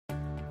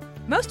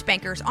Most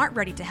bankers aren't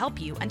ready to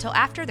help you until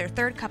after their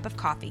third cup of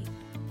coffee.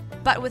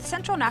 But with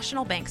Central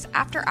National Bank's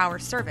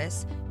after-hours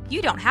service,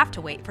 you don't have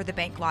to wait for the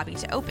bank lobby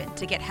to open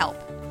to get help.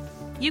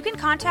 You can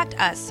contact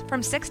us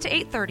from 6 to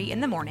 8:30 in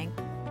the morning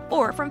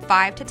or from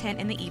 5 to 10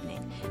 in the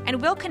evening,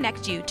 and we'll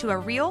connect you to a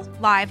real,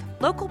 live,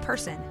 local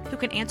person who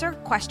can answer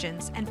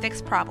questions and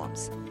fix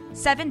problems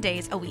 7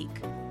 days a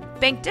week.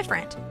 Bank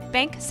different.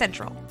 Bank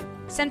Central.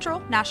 Central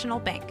National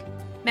Bank.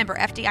 Member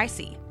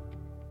FDIC.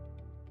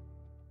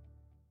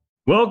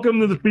 Welcome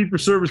to the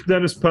Fee-for-Service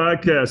Dentist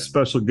Podcast.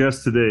 Special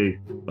guest today,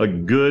 a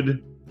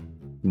good,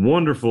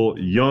 wonderful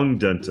young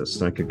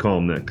dentist. I can call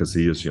him that because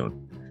he is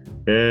young.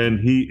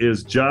 And he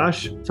is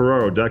Josh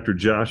Ferraro, Dr.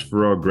 Josh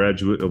Ferraro,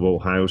 graduate of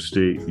Ohio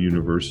State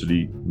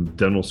University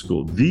Dental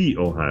School, the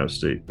Ohio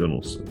State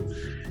Dental School.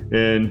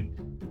 And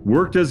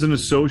worked as an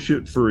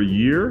associate for a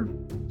year.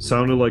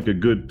 Sounded like a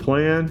good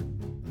plan.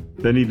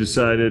 Then he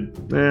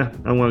decided,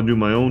 I want to do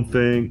my own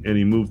thing. And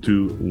he moved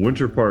to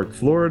Winter Park,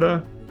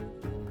 Florida.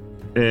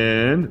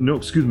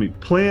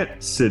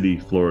 Plant City,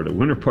 Florida.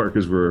 Winter Park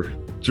is where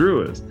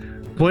Drew is.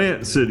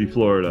 Plant City,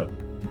 Florida.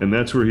 And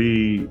that's where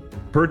he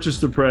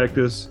purchased the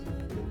practice.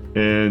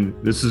 And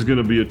this is going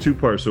to be a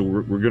two-part. So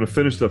we're going to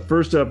finish the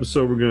first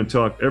episode. We're going to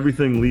talk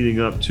everything leading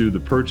up to the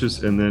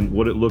purchase and then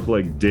what it looked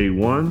like day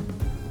one.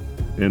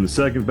 And the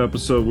second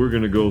episode, we're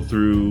going to go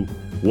through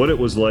what it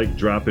was like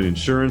dropping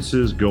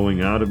insurances,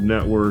 going out of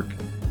network,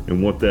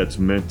 and what that's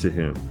meant to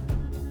him.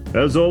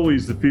 As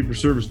always, the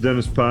Fee-for-Service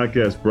Dentist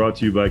Podcast brought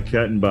to you by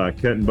Kettenbach.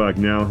 Kettenbach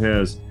now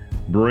has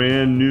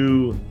brand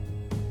new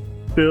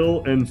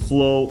Fill and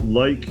Flow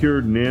light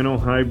cured nano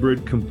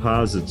hybrid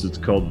composites. It's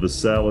called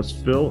Visalis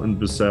Fill and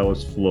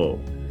Visalis Flow.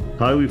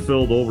 Highly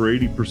filled, over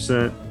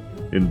 80%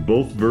 in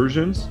both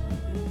versions.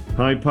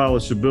 High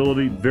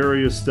polishability,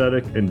 very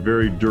aesthetic, and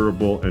very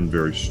durable and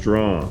very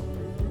strong.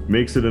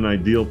 Makes it an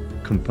ideal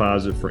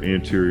composite for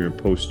anterior and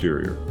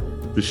posterior.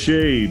 The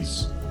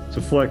shades, it's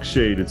a flex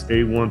shade. It's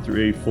A1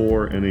 through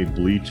A4 and a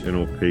bleach and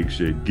opaque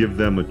shade. Give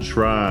them a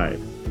try.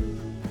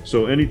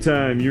 So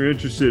anytime you're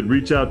interested,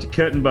 reach out to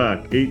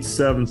Kettenbach,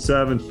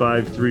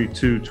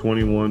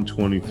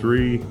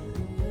 877-532-2123.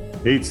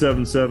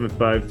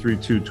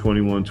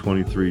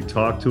 877-532-2123.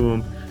 Talk to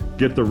them,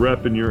 get the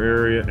rep in your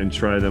area, and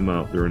try them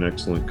out. They're an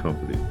excellent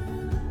company.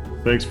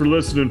 Thanks for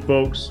listening,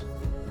 folks.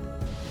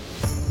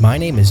 My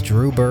name is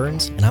Drew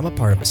Burns, and I'm a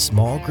part of a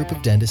small group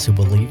of dentists who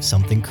believe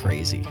something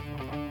crazy.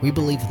 We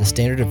believe that the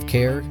standard of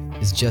care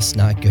is just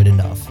not good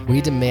enough.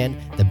 We demand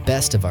the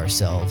best of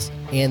ourselves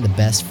and the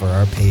best for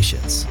our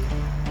patients.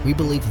 We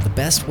believe that the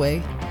best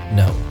way?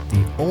 No,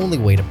 the only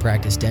way to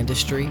practice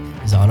dentistry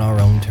is on our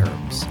own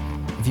terms.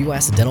 If you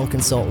ask the dental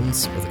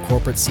consultants or the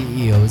corporate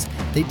CEOs,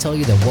 they tell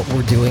you that what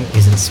we're doing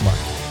isn't smart,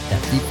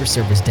 that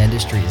fee-for-service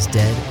dentistry is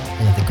dead,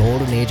 and that the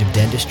golden age of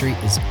dentistry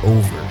is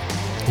over.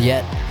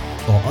 Yet,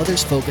 while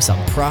others focus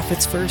on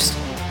profits first,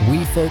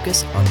 we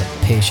focus on the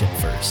patient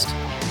first.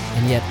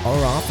 And yet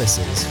our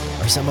offices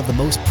are some of the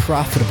most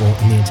profitable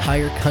in the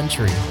entire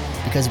country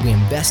because we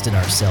invest in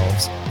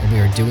ourselves and we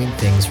are doing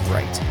things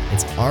right.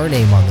 It's our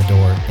name on the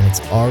door and it's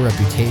our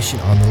reputation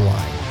on the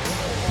line.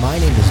 My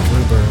name is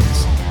Drew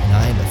Burns and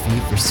I am a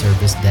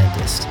fee-for-service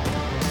dentist.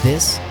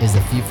 This is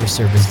the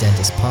Fee-for-Service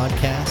Dentist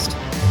Podcast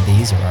and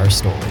these are our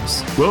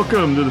stories.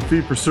 Welcome to the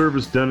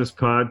Fee-for-Service Dentist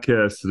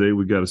Podcast. Today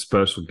we got a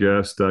special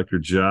guest, Dr.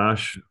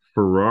 Josh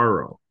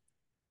Ferraro.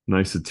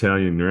 Nice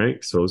Italian,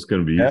 right? So it's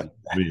going to be easy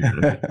for me,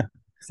 man.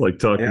 It's like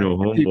talking to a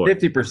homeboy.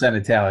 50%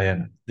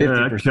 Italian. 50%.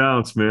 Yeah, that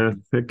counts,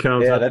 man. It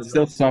counts. Yeah, that's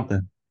still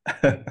something.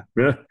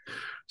 Yeah.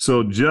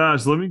 So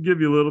Josh, let me give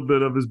you a little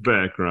bit of his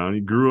background.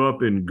 He grew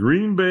up in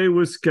Green Bay,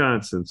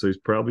 Wisconsin, so he's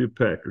probably a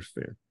Packers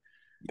fan.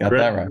 Got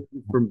that right.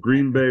 From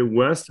Green Bay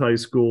West High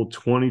School,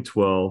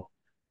 2012,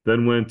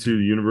 then went to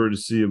the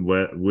University of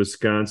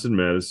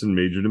Wisconsin-Madison,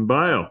 majored in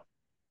bio.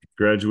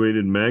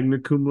 Graduated magna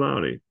cum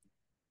laude.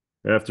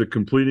 After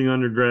completing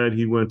undergrad,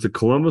 he went to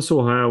Columbus,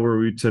 Ohio, where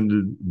he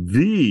attended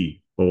the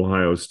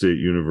Ohio State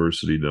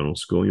University Dental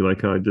School. You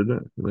like how I did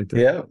that? You like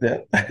that? Yeah.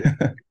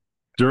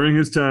 During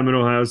his time at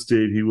Ohio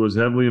State, he was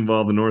heavily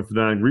involved in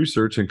orthodontic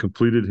research and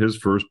completed his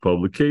first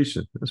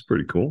publication. That's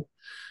pretty cool.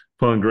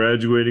 Upon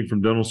graduating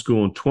from dental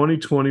school in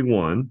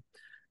 2021,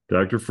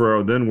 Dr.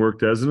 Ferraro then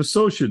worked as an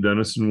associate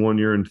dentist in 1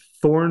 year in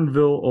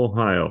Thornville,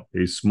 Ohio,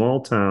 a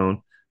small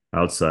town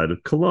outside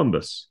of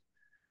Columbus.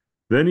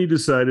 Then he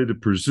decided to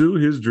pursue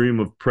his dream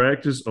of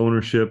practice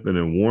ownership in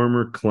a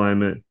warmer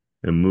climate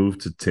and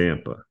moved to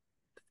Tampa.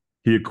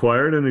 He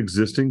acquired an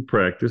existing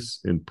practice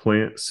in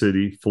Plant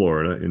City,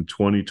 Florida in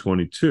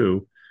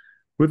 2022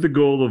 with the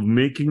goal of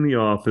making the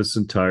office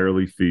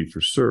entirely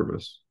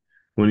fee-for-service.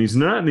 When he's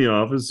not in the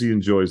office, he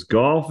enjoys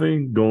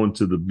golfing, going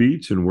to the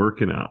beach, and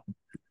working out.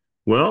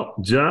 Well,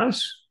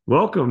 Josh,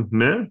 welcome,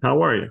 man.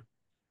 How are you?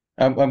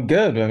 I'm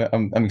good.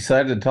 I'm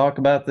excited to talk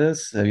about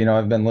this.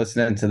 I've been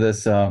listening to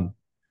this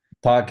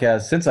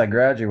podcast since I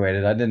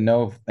graduated. I didn't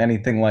know if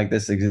anything like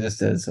this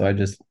existed, so I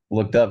just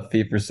looked up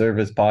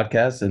fee-for-service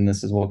podcast, and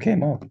this is what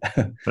came up.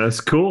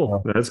 That's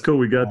cool. That's cool.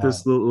 We got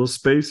this little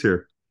space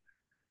here.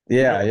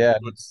 Yeah.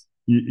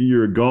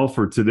 you're a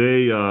golfer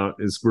today.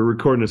 We're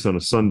recording this on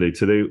a Sunday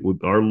today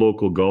with our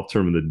local golf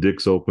tournament. The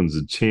Dix Opens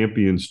the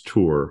Champions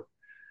Tour,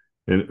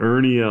 and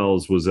Ernie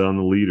Els was on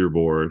the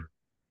leaderboard.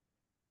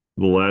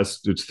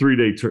 It's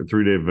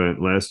 3-day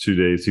event. Last 2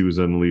 days he was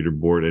on the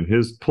leaderboard, and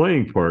his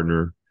playing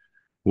partner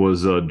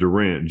was Joe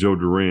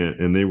Durant,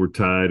 and they were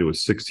tied. It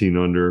was 16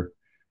 under,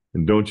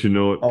 and don't you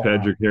know it? Oh,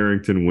 Patrick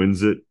Harrington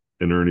wins it,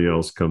 and Ernie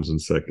Els comes in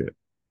second.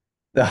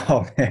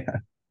 oh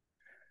man.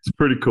 It's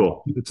pretty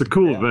cool. It's a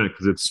cool event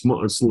because it's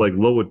small. It's like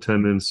low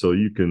attendance, so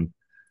you can.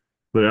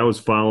 But I was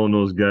following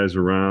those guys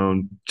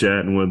around,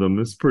 chatting with them.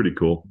 It's pretty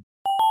cool.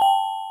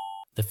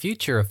 The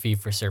future of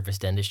fee-for-service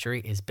dentistry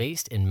is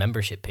based in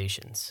membership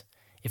patients.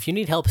 If you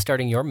need help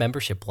starting your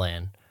membership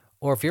plan,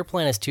 or if your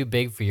plan is too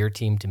big for your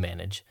team to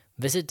manage,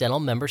 visit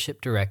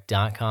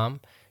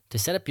dentalmembershipdirect.com to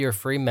set up your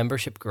free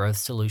membership growth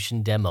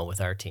solution demo with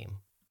our team.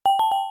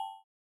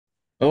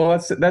 Well,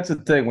 that's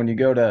the thing when you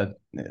go to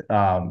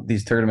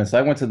these tournaments.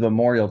 I went to the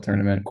Memorial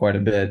Tournament quite a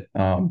bit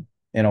in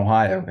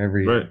Ohio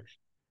every year.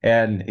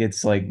 And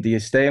it's like, do you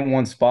stay in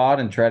one spot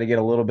and try to get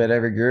a little bit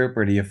every group,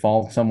 or do you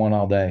follow someone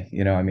all day?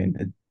 I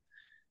mean,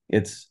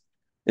 it's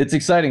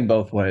exciting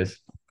both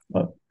ways.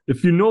 But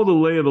if you know the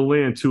lay of the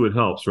land too, it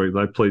helps, right?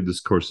 I played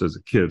this course as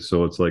a kid,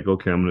 so it's like,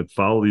 okay, I'm going to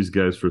follow these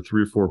guys for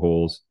 3 or 4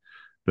 holes,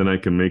 then I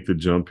can make the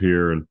jump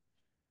here and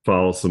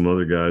follow some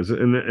other guys,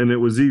 and it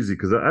was easy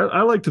because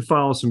I like to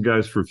follow some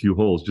guys for a few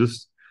holes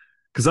just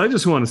because I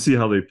just want to see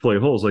how they play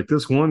holes. Like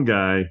this one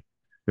guy,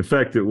 in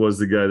fact, it was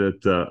the guy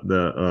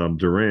that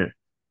Durant.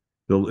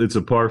 It's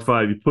a par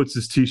 5. He puts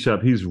his tee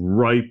shot. He's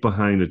right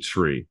behind a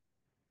tree,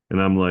 and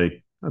I'm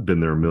like, I've been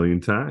there a million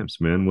times,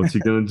 man. What's he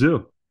gonna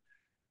do?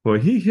 Well,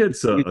 he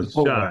hits a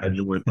shot and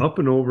it went up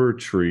and over a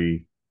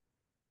tree,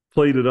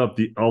 played it up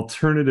the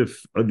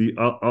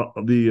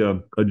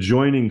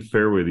adjoining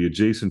fairway, the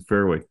adjacent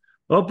fairway,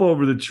 up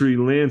over the tree,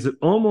 lands it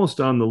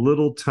almost on the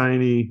little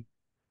tiny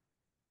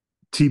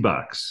tee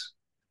box.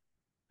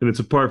 And it's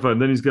a par 5.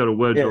 Then he's got a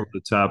wedge over the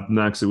top,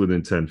 knocks it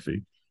within 10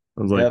 feet.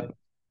 I was like,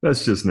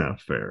 that's just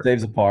not fair.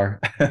 Saves a par.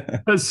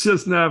 That's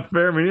just not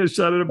fair. I mean, he just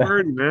shot at a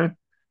birdie, man.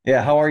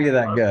 Yeah, how are you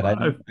that good? I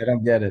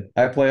don't get it.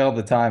 I play all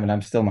the time, and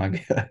I'm still not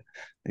good.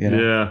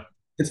 Yeah.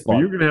 It's fun. Well,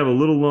 you're going to have a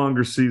little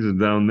longer season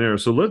down there.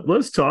 So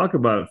let's talk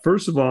about it.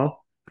 First of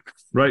all,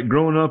 right,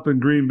 growing up in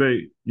Green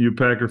Bay, you a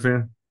Packer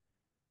fan?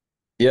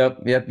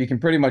 Yep. You can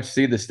pretty much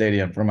see the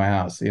stadium from my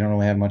house. So you don't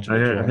really have much of a I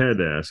had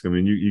to ask. I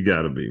mean, you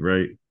got to be,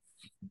 right?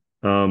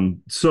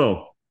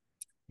 So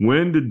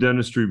when did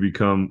dentistry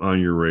become on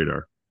your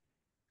radar?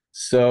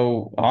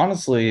 So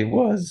honestly, it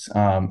was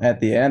at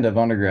the end of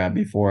undergrad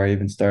before I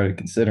even started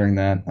considering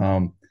that.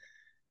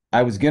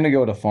 I was going to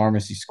go to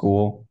pharmacy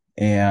school,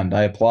 and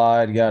I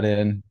applied, got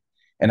in,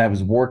 and I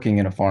was working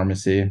in a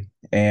pharmacy.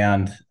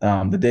 And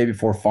the day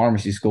before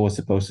pharmacy school was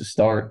supposed to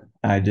start,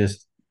 I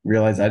just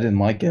realized I didn't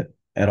like it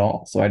at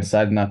all. So I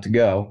decided not to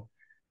go.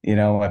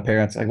 My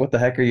parents like, what the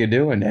heck are you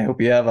doing? I hope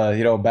you have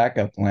a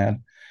backup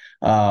plan.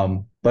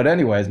 But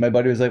anyways, my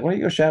buddy was like, why don't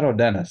you go shadow a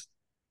dentist?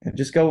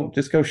 Just go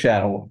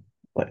shadow.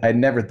 Like, I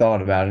never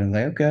thought about it. I was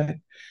like,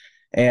 okay.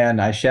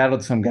 And I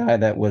shadowed some guy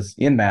that was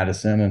in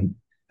Madison, and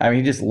I mean,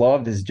 he just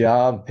loved his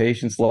job.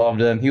 Patients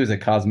loved him. He was a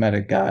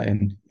cosmetic guy,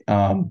 and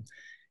the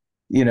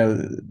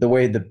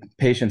way the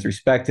patients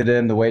respected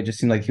him, the way it just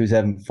seemed like he was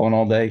having fun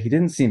all day. He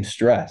didn't seem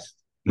stressed,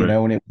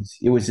 and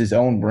it was his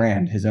own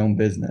brand, his own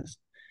business,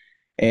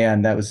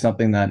 and that was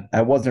something that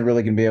I wasn't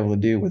really going to be able to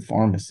do with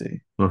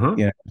pharmacy.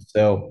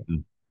 So,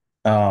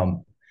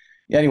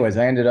 anyways,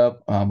 I ended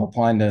up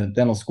applying to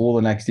dental school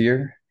the next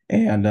year.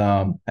 And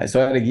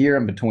so I had a year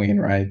in between,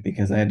 right,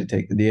 because I had to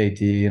take the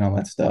DAT and all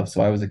that stuff. So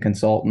I was a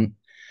consultant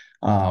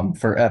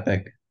for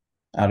Epic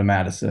out of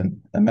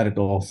Madison, a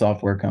medical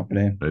software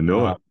company. I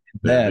know it.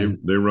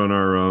 They run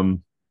our I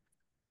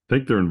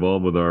think they're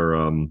involved with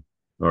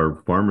our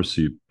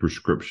pharmacy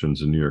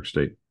prescriptions in New York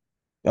State.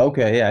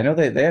 Okay, yeah, I know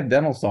they have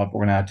dental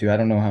software now too. I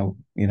don't know how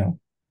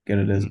good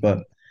it is,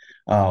 but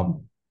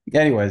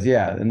anyways,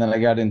 yeah. And then I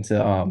got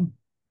into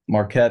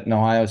Marquette and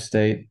Ohio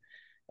State.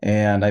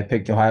 And I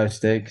picked Ohio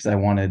State because I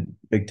wanted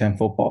Big Ten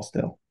football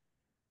still.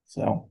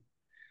 So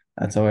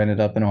that's how I ended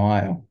up in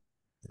Ohio.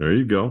 There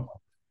you go.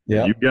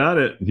 Yeah. You got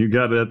it. You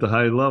got it at the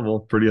high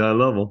level, pretty high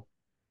level.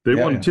 They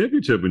won a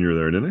championship when you were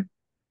there, didn't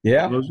they?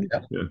 Yeah.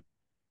 Yeah.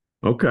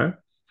 Okay.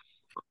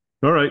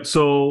 All right.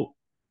 So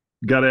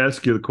got to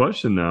ask you the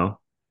question now.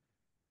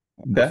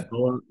 Okay.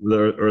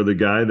 Or the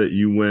guy that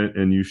you went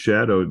and you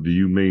shadowed, do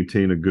you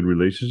maintain a good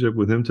relationship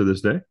with him to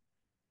this day?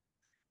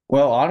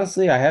 Well,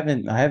 honestly, I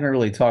haven't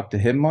really talked to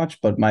him much,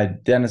 but my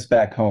dentist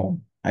back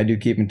home, I do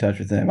keep in touch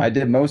with him. I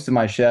did most of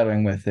my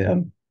shadowing with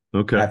him.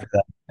 Okay.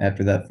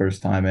 After that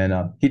first time,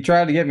 and he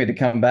tried to get me to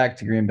come back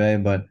to Green Bay,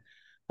 but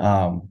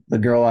the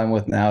girl I'm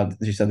with now,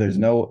 she said there's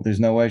no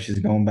way she's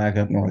going back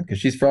up north because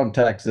she's from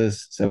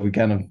Texas, so we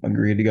kind of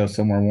agreed to go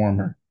somewhere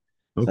warmer.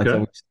 So okay.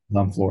 That's why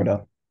we're in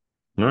Florida.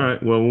 All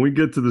right. Well, when we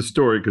get to the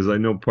story, because I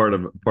know part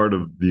of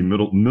the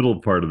middle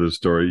part of the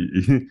story.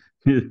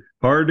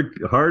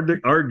 Hard to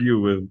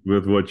argue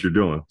with what you're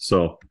doing.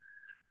 So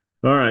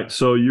All right.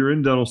 So you're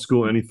in dental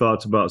school. Any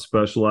thoughts about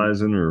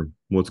specializing or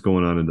what's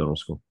going on in dental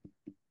school?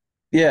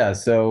 Yeah,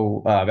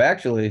 so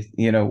actually,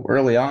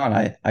 early on,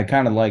 I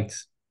kind of liked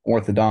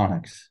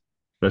orthodontics.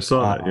 I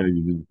saw that. Yeah, Um,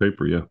 you did the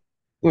paper. Yeah.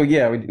 well,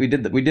 yeah, we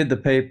did the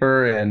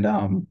paper,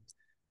 and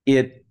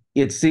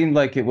it seemed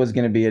like it was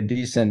going to be a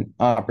decent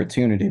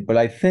opportunity. But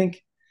I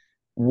think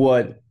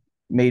what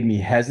made me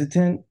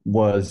hesitant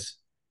was,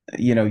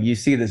 you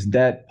see this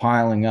debt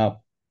piling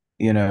up,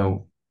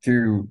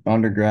 through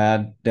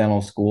undergrad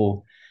dental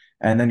school,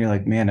 and then you're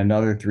like, man,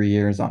 another 3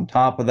 years on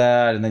top of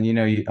that, and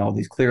then all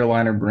these clear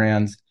aligner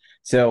brands.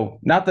 So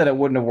not that it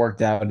wouldn't have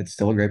worked out, it's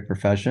still a great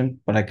profession,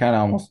 but I kind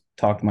of almost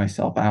talked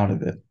myself out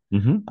of it.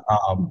 Hmm.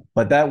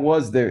 But that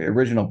was the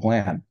original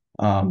plan.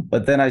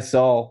 But then I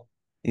saw,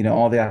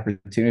 all the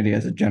opportunity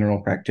as a general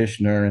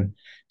practitioner and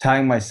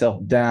tying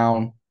myself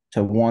down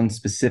to one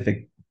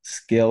specific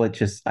skill.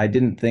 I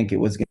didn't think it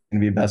was going to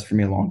be best for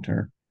me long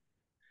term.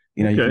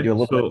 You can Okay. do a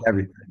little bit of So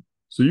everything.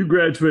 so you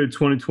graduated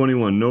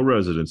 2021, no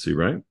residency,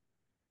 right?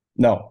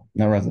 No,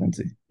 no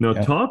residency. Now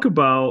Yep. talk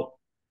about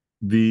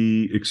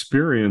the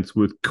experience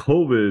with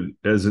COVID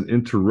as an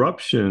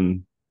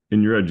interruption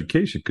in your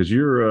education because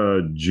you're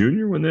a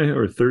junior when they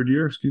or third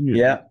year, excuse me.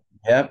 Yeah.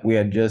 Yep. We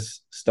had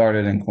just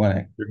started in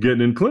clinic. You're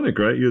getting in clinic,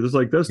 right? You're just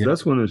like Yeah.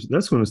 that's when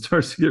it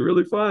starts to get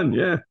really fun.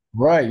 Yeah.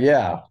 Right.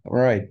 Yeah.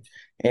 Right.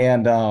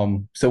 And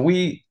so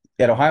we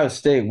at Ohio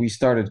State, we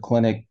started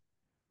clinic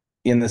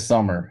in the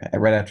summer,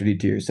 right after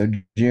DTU. So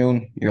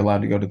June, you're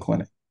allowed to go to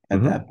clinic at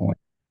Uh-huh. that point.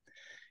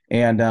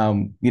 And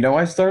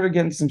I started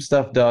getting some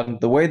stuff done.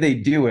 The way they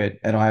do it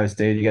at Ohio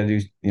State, you got to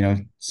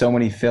do, so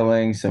many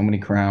fillings, so many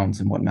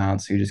crowns and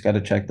whatnot. So you just got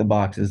to check the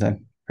boxes.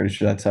 I'm pretty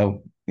sure that's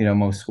how,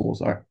 most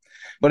schools are.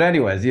 But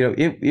anyways,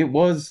 it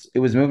was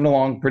moving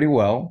along pretty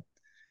well.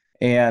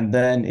 And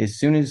then as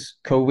soon as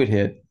COVID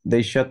hit,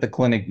 they shut the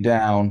clinic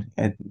down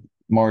at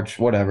March,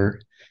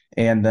 whatever.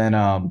 And then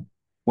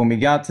when we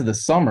got to the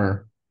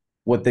summer,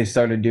 what they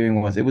started doing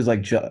was it was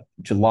like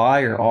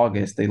July or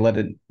August. They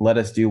let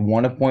us do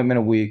one appointment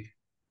a week,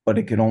 but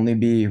it could only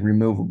be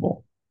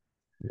removable.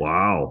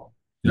 Wow.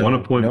 One So no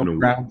appointment a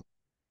week. crown.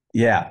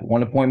 Yeah,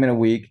 one appointment a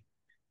week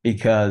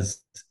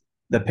because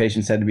the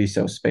patients had to be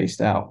so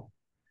spaced out.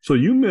 So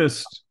you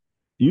missed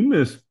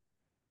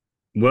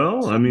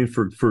well, I mean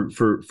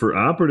for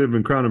operative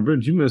and Crown and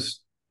Bridge, you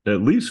missed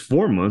at least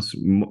 4 months,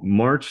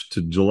 March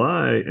to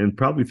July, and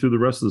probably through the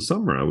rest of the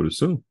summer, I would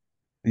assume.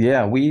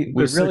 Yeah, You we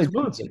missed really 6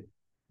 months. did.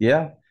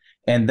 Yeah.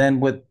 And then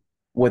what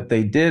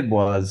they did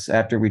was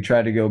after we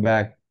tried to go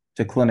back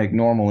to clinic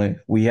normally,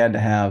 we had to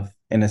have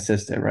an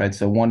assistant, right?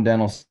 So one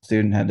dental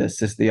student had to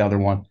assist the other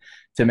one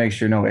to make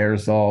sure no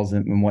aerosols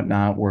and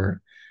whatnot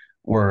were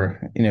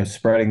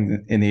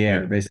spreading in the Yeah.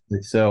 air,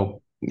 basically.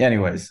 So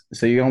anyways,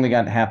 so you only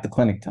got half the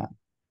clinic time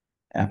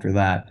after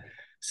that.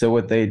 So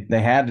what they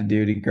had to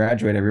do to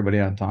graduate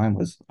everybody on time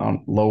was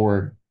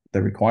lower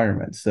the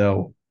requirements.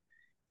 So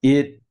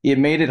it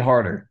made it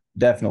harder,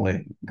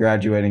 definitely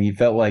graduating. You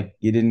felt like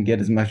you didn't get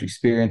as much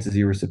experience as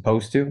you were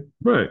supposed to.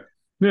 Right.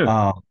 Yeah.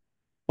 Um,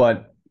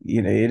 but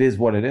it is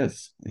what it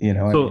is. I mean,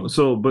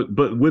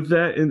 But with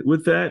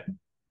that,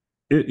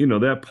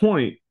 that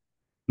point,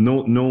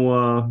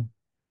 no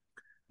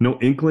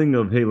inkling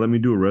of, hey, let me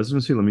do a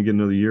residency, let me get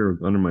another year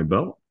under my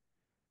belt.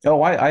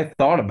 oh, I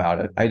thought about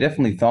it. I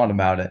definitely thought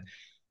about it.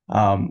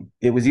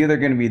 It was either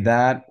going to be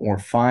that or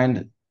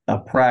find a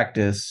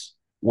practice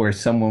where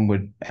someone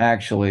would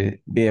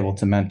actually be able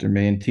to mentor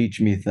me and teach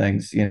me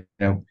things,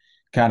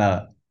 kind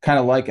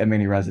of like a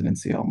mini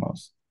residency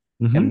almost.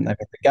 Hmm. And I mean,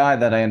 the guy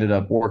that I ended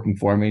up working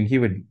for, I mean, he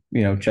would,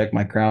 check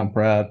my crown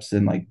preps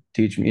and like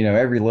teach me,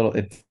 every little,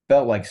 it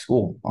felt like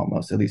school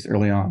almost, at least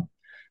early on.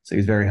 So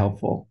he's very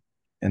helpful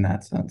in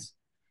that sense.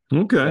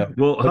 Okay. So,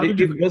 Well, but how it,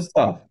 did it you? was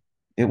tough.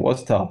 It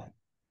was tough.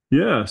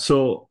 Yeah.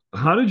 So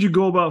how did you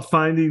go about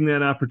finding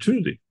that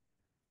opportunity?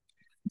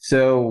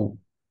 So,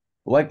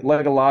 like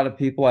a lot of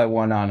people, I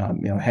went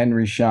on,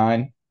 Henry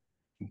Schein,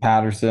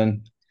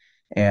 Patterson,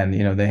 and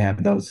they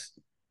have those.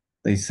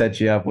 They set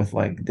you up with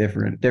like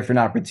different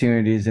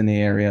opportunities in the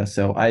area.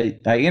 So I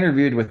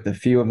interviewed with a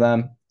few of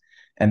them,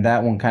 and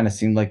that one kind of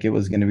seemed like it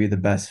was going to be the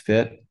best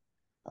fit.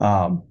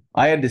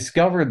 I had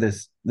discovered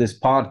this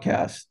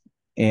podcast,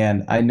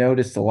 and I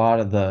noticed a lot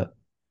of the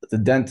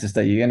dentists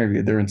that you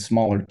interviewed, they're in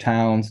smaller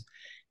towns,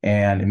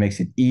 and it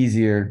makes it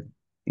easier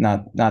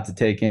not to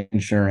take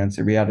insurance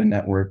or be out of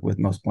network with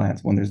most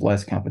plans when there's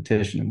less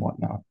competition and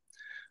whatnot.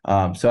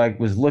 So I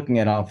was looking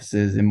at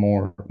offices in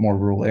more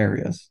rural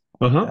areas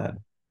like Uh-huh. that.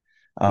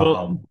 Well,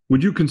 Um,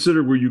 would you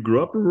consider where you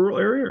grew up a rural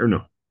area or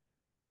no?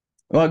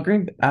 well,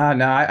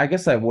 no, I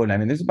guess I would. I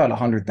mean, there's about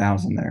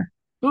 100,000 there.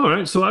 All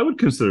right. So I would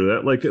consider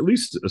that like at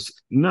least it's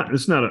not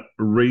a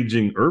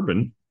raging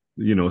urban,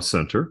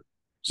 center.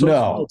 So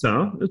small No,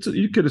 town.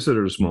 You could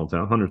consider it a small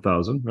town,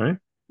 100,000, right?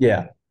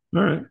 yeah,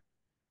 All right.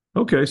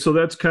 Okay. So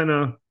that's kind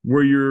of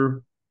where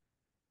you're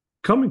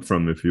coming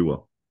from, if you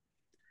will.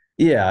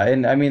 yeah,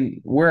 and I mean,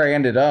 where I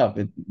ended up,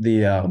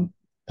 the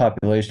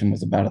population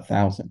was about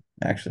 1,000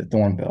 actually.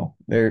 Thornville,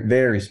 very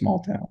very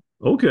small town.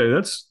 Okay.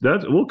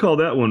 We'll call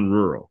that one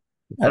rural.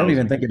 I don't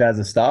even think it has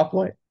a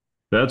stoplight.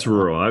 That's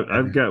rural.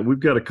 We've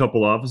got a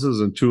couple offices,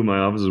 and two of my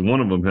offices. One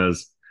of them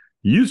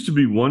used to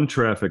be one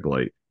traffic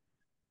light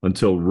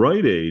until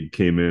Rite Aid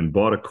came in,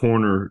 bought a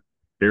corner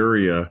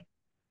area,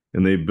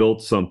 and they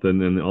built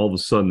something, and all of a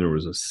sudden there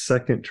was a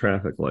second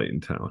traffic light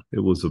in town. It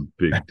was a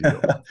big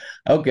deal.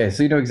 Okay,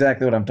 so you know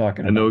exactly what I'm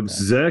talking about. I know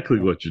exactly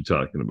what you're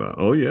talking about.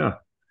 Oh yeah.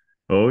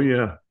 Oh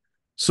yeah.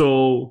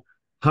 So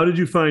how did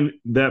you find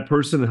that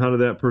person, and how did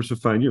that person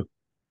find you?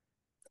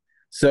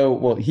 So,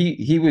 well,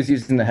 he was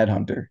using the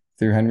headhunter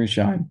through Henry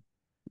Schein,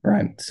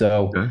 right?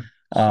 So, Okay.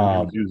 So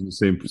he was using the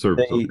same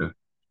service. Okay.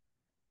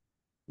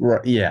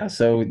 Right, yeah.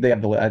 So they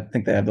have I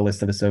think they have the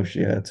list of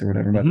associates or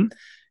whatever. But Mhm.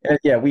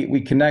 yeah,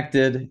 we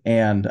connected,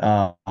 and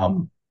I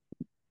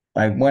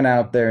went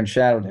out there and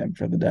shadowed him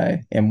for the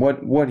day. And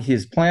what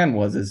his plan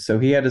was is, so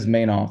he had his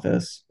main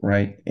office,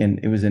 right, and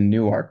it was in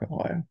Newark,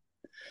 Ohio,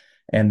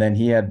 and then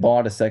he had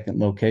bought a second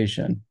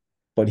location,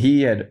 but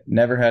he had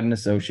never had an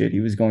associate. He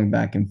was going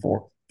back and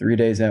forth, 3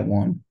 days at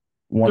one,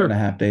 one and a Sure.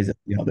 half days at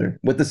the other,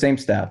 with the same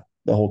staff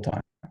the whole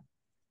time.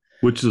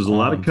 Which is a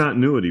lot of Um,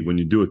 continuity when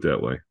you do it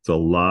that way. It's a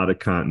lot of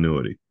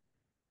continuity.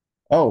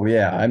 oh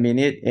yeah, I mean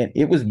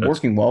it was That's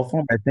working well for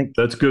him. I think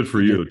that's good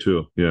for he just you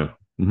too. Yeah.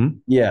 Hmm.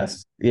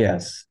 yes,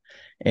 yes.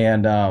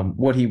 And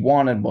what he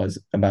wanted was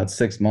about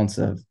 6 months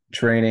of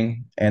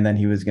training, and then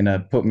he was going to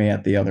put me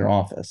at the other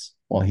office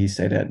while he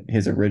stayed at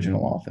his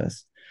original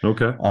office.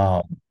 Okay.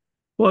 Um,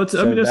 Well, I mean,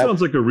 so that that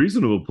sounds like a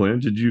reasonable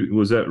plan.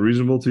 Was that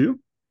reasonable to you?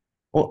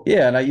 Well,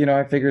 yeah, and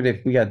I figured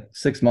if we got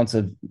 6 months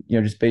of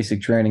just basic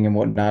training and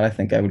whatnot, I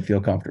think I would feel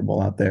comfortable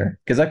out there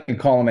because I can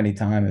call him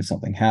anytime if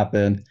something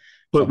happened,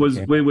 But something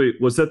came up. wait,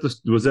 was that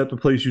the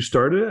place you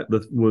started at?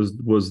 That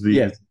was the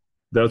Yes,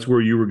 That's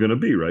where you were going to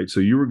be, right? So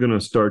you were going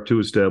to start to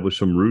establish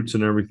some roots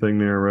and everything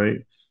there, right?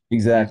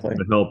 He's exactly.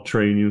 going to help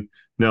train you.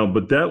 Now,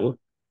 but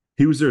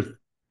he was there.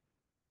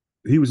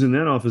 He was in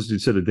that office. You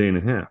said a day and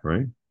a half,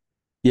 right?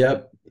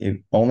 Yep,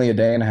 only a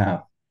day and a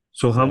half.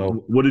 So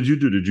So, what did you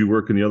do? Did you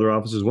work in the other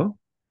office as well?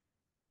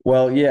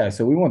 well, yeah,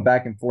 so we went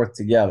back and forth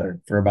together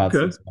for about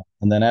Okay. 6 months.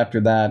 And then after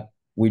that,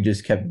 we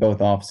just kept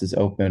both offices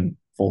open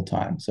full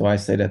time. So I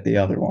stayed at the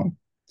other one.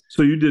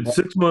 So you did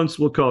 6 months,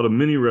 we'll call it a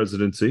mini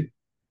residency,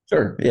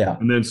 Sure, yeah.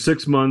 and then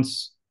 6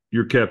 months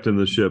you're captain of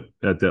the ship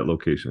at that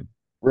location.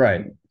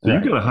 Right, So you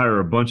right. got to hire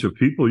a bunch of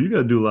people. You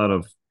got to do a lot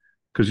of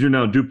because you're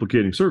now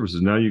duplicating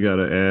services. Now you got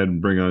to add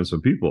and bring on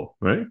some people,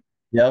 right?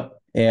 Yep.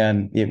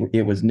 And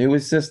it was new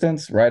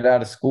assistants right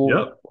out of school,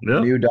 Yep.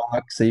 Yep. new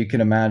docs. So you can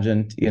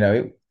imagine,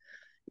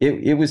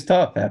 it was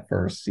tough at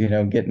first,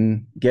 Sure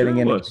getting it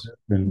in was.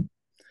 and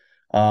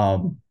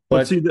But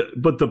but see,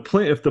 the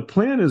plan, if the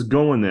plan is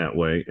going that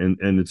way, and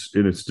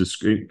it's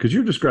discrete, because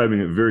you're describing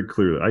it very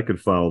clearly, I could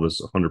follow this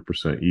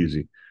 100%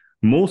 easy.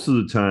 Most of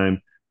the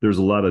time, there's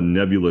a lot of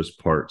nebulous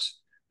parts,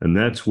 and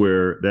that's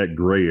where that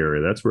gray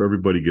area. That's where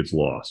everybody gets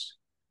lost.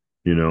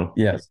 You know.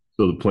 yes,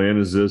 So the plan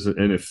is this,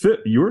 and it fit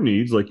your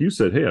needs, like you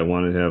said. Hey, I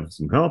wanted to have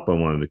some help. I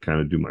wanted to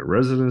kind of do my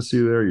residency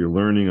there. You're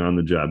learning on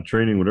the job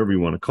training, whatever you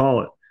want to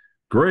call it.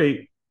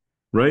 Great,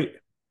 right?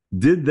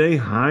 Did they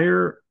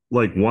hire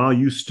like while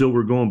you still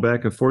were going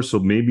back and forth? So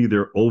maybe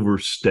they're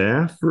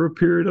overstaffed for a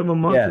period of a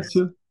month or yes,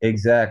 two?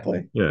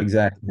 exactly, Yeah.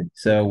 exactly.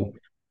 So,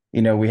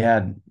 we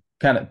had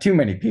kind of too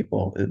many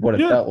people, what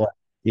it Yeah. felt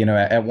like,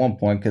 at one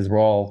point because we're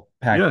all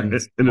packed Yeah. in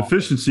this And office.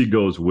 efficiency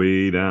goes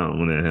way down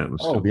when that happens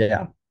Oh too.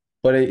 yeah,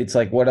 but it's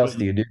like, what But, else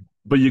do you do?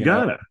 but you You know?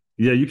 got it.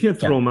 Yeah. You can't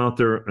Yeah. throw them out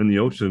there in the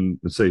ocean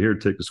and say, here,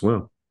 take a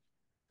swim.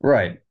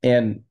 Right.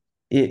 And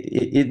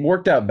it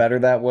worked out better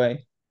that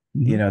way.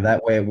 Mhm.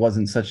 That way it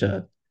wasn't such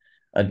a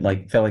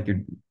like felt like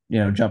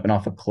you're, jumping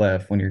off a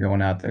cliff when you're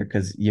going out there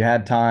because you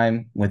had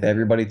time with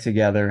everybody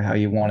together, how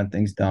you wanted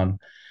things done.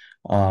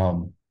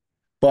 Um,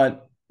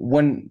 but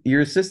when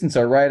your assistants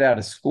are right out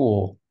of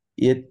school,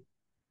 it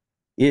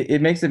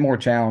makes it more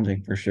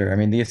challenging for sure. I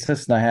mean, the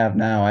assistant I have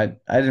now, I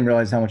didn't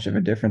realize how much of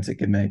a difference it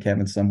could make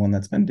having someone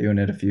that's been doing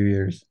it a few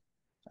years.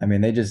 I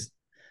mean,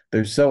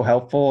 they're so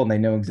helpful and they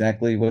know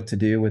exactly what to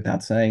do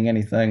without saying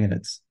anything, and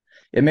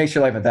it makes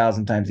your life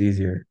 1,000 times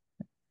easier.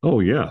 Oh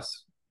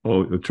yes.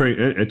 Oh,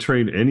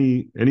 train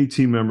any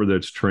team member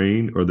that's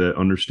trained or that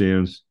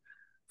understands.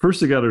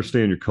 First, they got to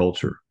understand your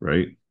culture,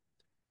 right?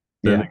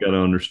 Then they Yeah, got to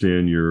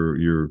understand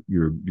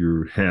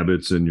your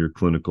habits and your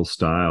clinical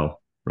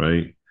style,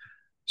 right?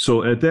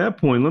 So at that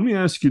point, let me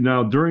ask you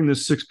now during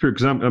this 6 period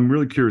because I'm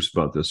really curious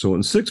about this. So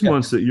in six yeah.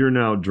 months that you're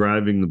now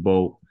driving the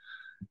boat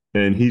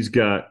and he's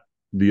got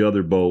the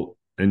other boat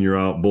and you're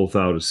out both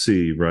out at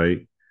sea,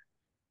 right?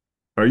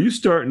 Are you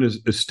starting to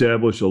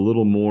establish a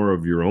little more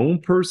of your own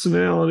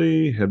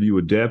personality? Have you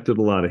adapted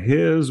a lot of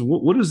his?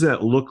 What does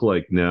that look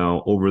like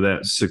now over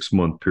that 6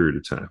 month period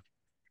of time?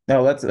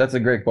 No, that's a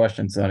great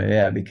question, Sonny.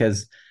 Yeah,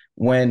 because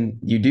when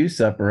you do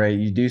separate,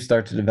 you do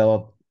start to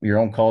develop your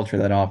own culture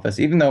of that office.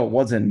 Even though it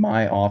wasn't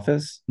my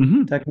office,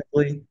 Mm-hmm.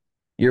 technically,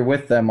 you're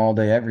with them all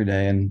day, every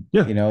day, and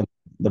Yeah,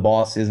 the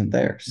boss isn't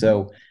there.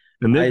 So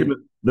and I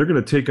they're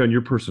gonna take on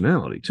your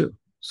personality too.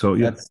 So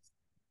yeah, that's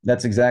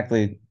that's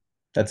exactly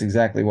that's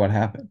exactly what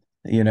happened.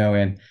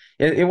 and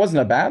it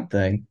wasn't a bad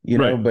thing,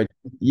 Right. but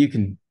you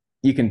can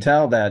you can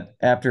tell that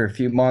after a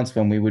few months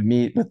when we would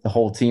meet with the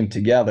whole team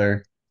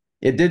together,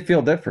 it did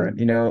feel different.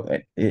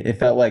 It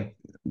felt like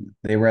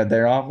they were at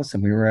their office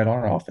and we were at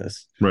our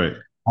office. Right.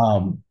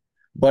 Um,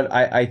 but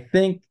I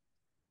think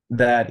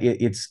that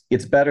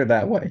it's better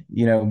that way,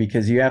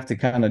 because you have to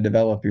kind of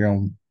develop your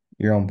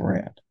own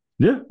brand.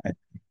 Yeah.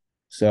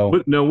 So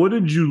But now, what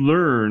did you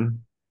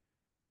learn,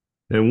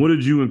 and what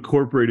did you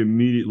incorporate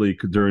immediately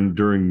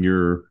during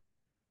your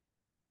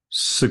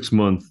 6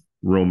 month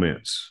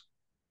romance?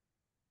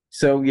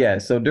 so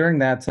during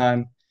that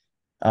time,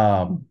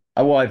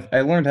 I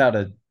learned how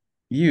to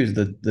use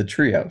the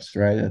Trios,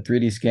 right? A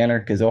 3D scanner,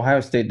 because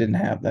Ohio State didn't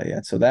have that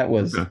yet. So that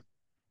was Okay.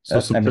 So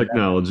some I mean,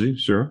 technology,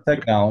 sure.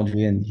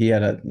 technology, and he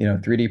had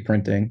 3D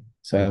printing.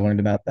 So I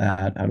learned about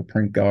that, how to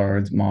print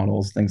guards,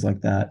 models, things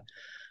like that.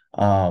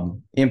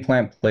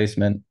 Implant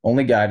placement,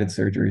 only guided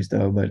surgeries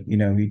though, but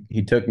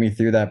he took me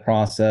through that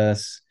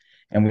process,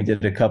 and we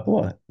did a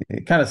couple of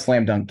kind of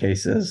slam dunk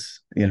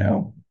cases,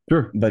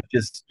 Sure. but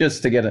just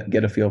to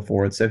get a feel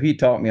for it. So he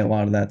taught me a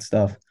lot of that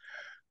stuff.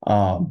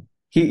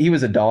 He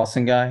was a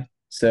Dawson guy,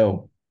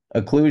 so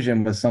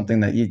occlusion was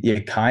something that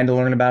you kind of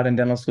learn about in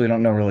dental school. You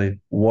don't know really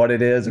what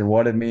it is or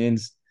what it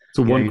means. It's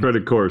a You know, one you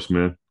credit course,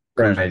 man.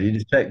 right. You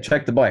just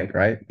check the bike,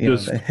 right?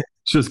 Just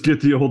just get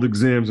the old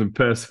exams and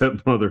pass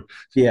that mother.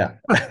 Yeah.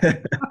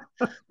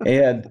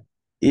 And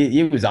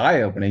it was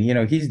eye-opening.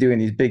 He's doing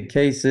these big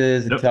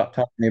cases and Yep.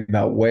 talking to me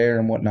about wear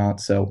and whatnot.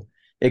 So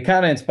it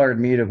kind of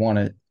inspired me to want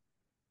to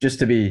just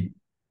to be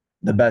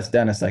the best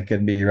dentist I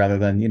could be, rather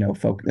than,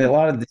 focus. A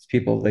lot of these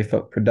people, they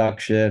focus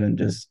production and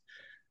just,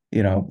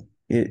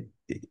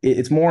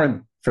 it's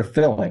more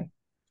fulfilling,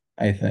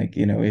 I think,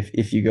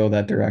 if you go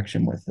that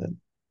direction with it,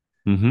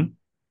 Mm-hmm.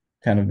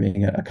 kind of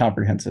being a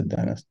comprehensive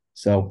dentist.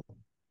 So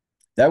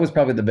that was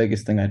probably the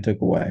biggest thing I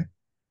took away,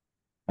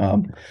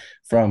 um,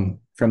 from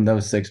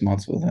those 6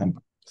 months with him.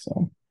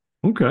 So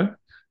Okay.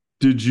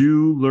 Did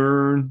you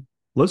learn?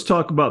 Let's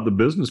talk about the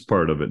business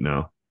part of it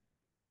now.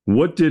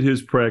 What did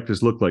his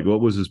practice look like?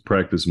 What was his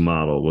practice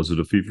model? Was it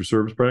a fee for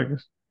service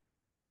practice?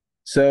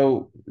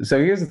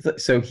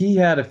 here's so he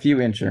had a few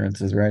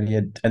insurances, right?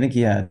 I think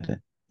he had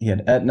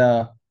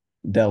Aetna,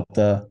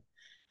 Delta,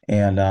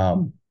 and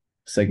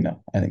Cigna,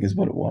 I think is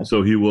what it was.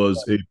 So he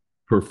was a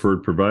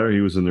preferred provider.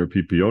 He was in their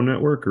PPO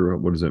network, or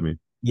what does that mean?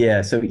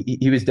 Yeah, so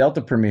he was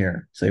Delta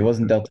Premier, so he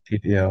wasn't Delta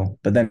PPO,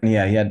 but then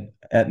yeah, he had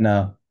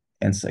Aetna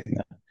and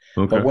Cigna.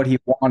 But Okay. what he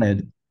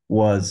wanted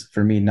was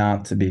for me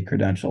not to be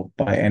credentialed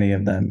by any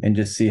of them and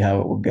just see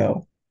how it would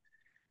go,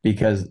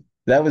 because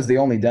that was the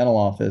only dental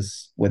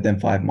office within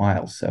 5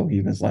 miles. So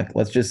he was like,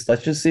 let's just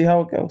see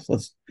how it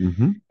goes.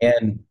 Mm-hmm.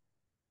 And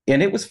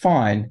and it was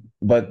fine,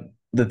 but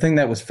the thing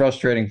that was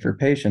frustrating for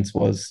patients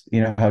was,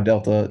 how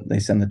Delta, they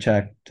send the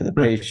check to the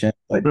Right. patient,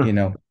 but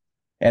Huh.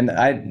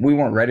 and we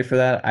weren't ready for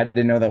that. I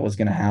didn't know that was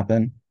going to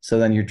happen. So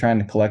then you're trying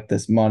to collect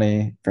this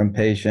money from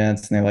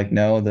patients, and they're like,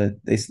 no,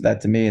 they said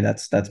that to me.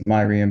 That's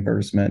my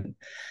reimbursement.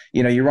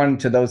 You run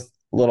into those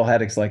little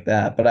headaches like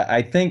that. But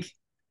I think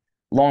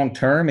long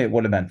term, it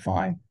would have been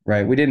fine,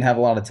 right? We didn't have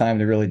a lot of time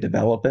to really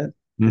develop it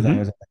because I Mm-hmm.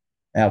 was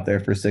out there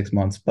for 6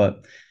 months.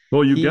 But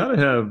Well, he, you got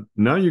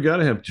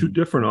to have two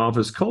different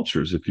office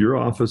cultures. If your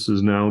office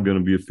is now going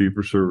to be a fee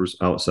for service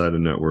outside of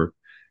network,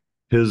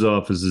 his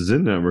office is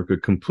in network, a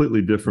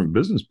completely different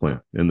business plan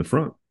in the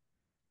front.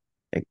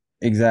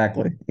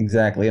 exactly.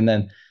 And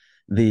then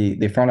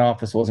the front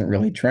office wasn't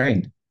really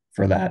trained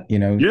for that,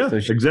 Yeah,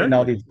 so she's getting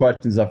all exactly. these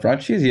questions up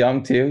front. She's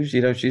young too.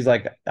 She's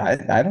like, I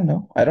don't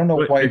know. I don't know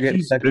But why you're and getting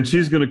she's that. and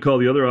she's going to call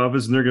the other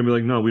office, and they're going to be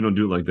like, "No, we don't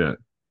do it like that."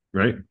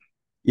 Right?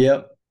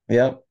 Yep.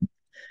 Yep.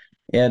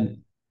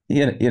 And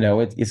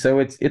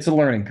it's a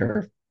learning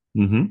curve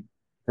Mm-hmm.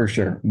 for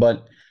sure.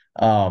 But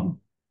um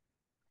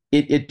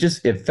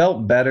it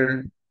felt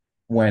better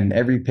when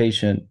every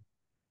patient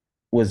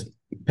was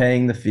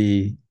paying the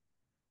fee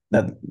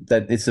that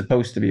it's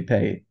supposed to be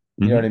paid.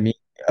 You know what Mm-hmm. I mean?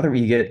 Other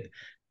you get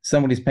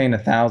somebody's paying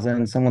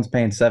 1,000, someone's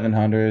paying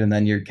 700, and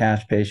then your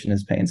cash patient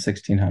is paying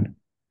 1,600.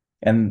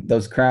 And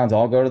those crowns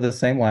all go to the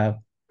same lab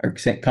or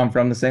come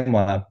from the same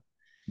lab.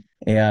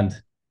 And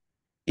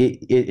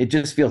it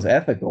just feels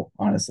ethical,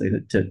 honestly,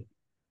 to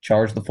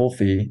charge the full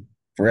fee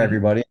for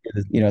everybody,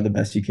 the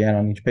best you can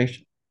on each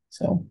patient.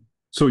 So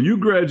So you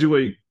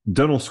graduate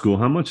dental school.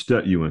 How much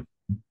debt you in?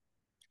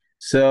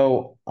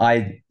 so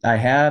I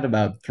had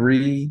about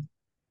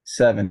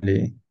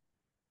 370.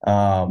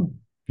 Um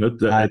I At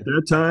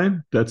that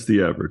time, that's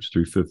the average,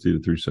 350 to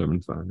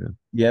 375. Yeah.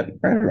 Yep,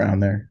 right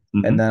around there.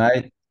 Mm-hmm. And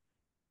then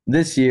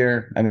this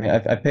year, I mean,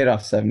 I paid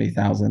off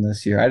 70,000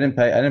 this year. I didn't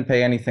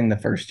pay anything the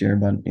first year,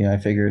 but I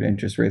figured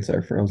interest rates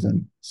are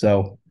frozen.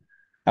 So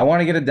I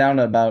want to get it down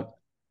to about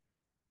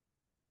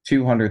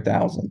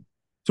 200,000.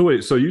 So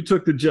wait, so you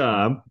took the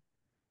job,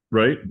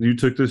 right? You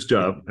took this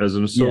job as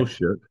an Yeah.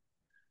 associate,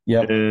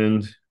 Yep.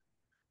 and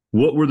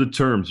what were the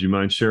terms? You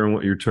mind sharing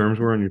what your terms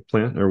were on your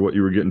plan or what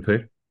you were getting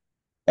paid?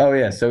 Oh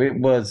yeah. So it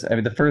was, I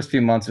mean, the first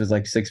few months it was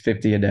like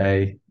 650 a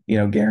day,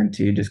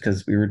 guaranteed, just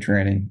because we were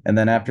training. And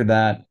then after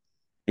that,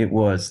 it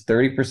was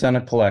 30%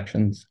 of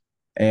collections,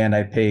 and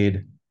I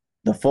paid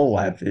the full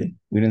lab fee.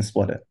 We didn't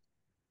split it.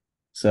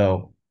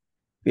 So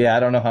yeah, I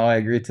don't know how I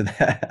agreed to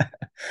that.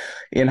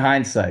 In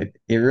hindsight,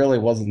 it really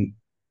wasn't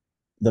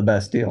the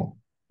best deal,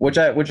 which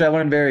I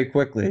learned very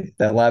quickly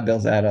that lab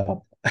bills add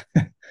up.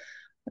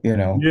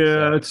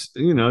 Yeah,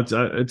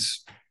 So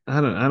it's I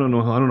don't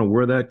know, I don't know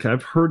where that,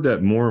 I've heard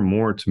that more and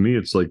more. To me,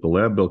 it's like the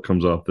lab bill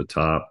comes off the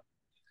top.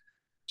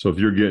 So if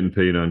you're getting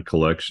paid on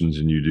collections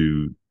and you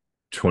do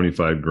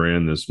 25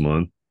 grand this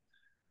month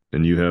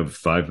and you have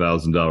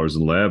 $5,000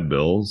 in lab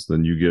bills,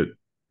 then you get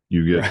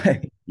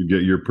right. you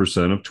get your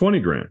percent of 20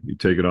 grand. You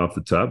take it off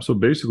the top. So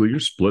basically you're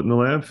splitting the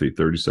lab fee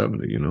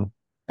 30/70, you know.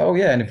 Oh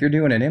yeah, and if you're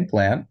doing an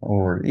implant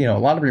or a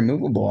lot of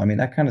removable, I mean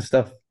that kind of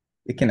stuff,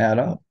 it can add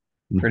up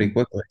pretty Mhm.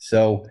 quickly.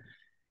 So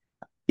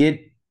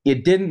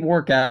it didn't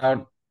work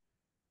out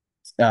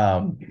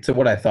to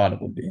what I thought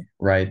it would be,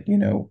 right?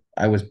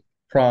 I was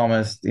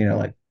promised,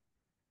 like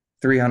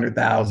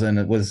 300,000.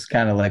 It was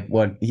kind of like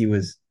what he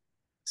was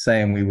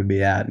saying we would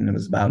be at, and it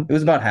was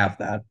about half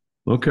that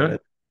what Okay.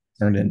 it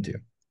turned into.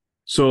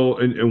 So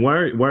and why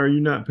are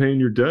you not paying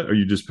your debt? Are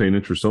you just paying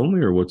interest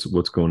only, or what's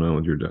going on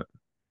with your debt?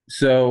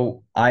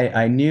 So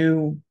I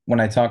knew when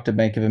I talked to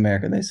Bank of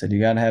America, they said you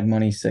got to have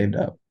money saved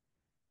up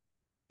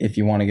if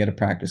you want to get a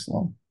practice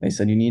loan. They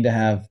said you need to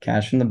have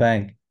cash in the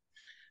bank.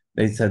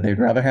 They said they'd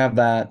rather have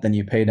that than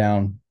you pay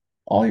down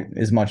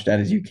as much debt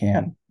as you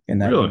can in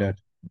that Really? window.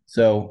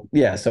 So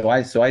yeah, so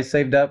I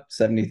saved up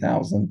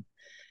 70,000,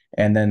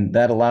 and then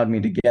that allowed me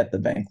to get the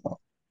bank loan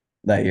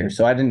that year.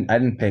 So I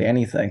didn't pay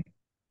anything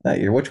that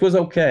year, which was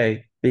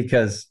okay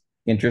because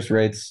interest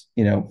rates,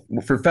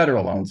 for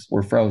federal loans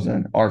are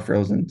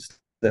frozen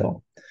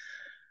still.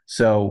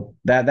 So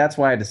that's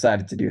why I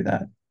decided to do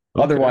that.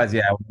 Okay. Otherwise,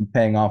 yeah, I would be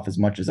paying off as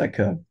much as I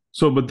could.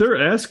 So, but they're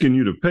asking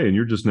you to pay, and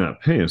you're just not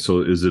paying.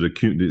 So, is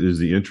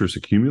the interest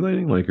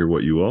accumulating, like, or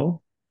what you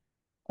owe?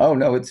 Oh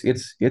no,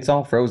 it's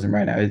all frozen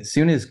right now. As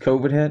soon as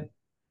COVID hit,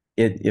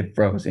 it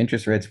froze.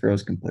 Interest rates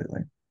froze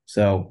completely.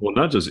 So Well,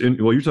 not just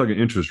well, you're talking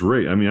interest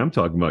rate. I mean, I'm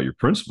talking about your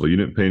principal. You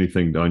didn't pay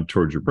anything down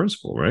towards your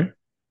principal, right?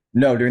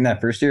 no, during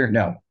that first year,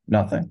 no,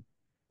 nothing.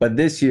 But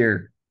this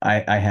year, I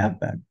have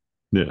been.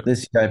 Yeah.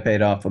 This year I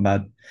paid off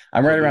about.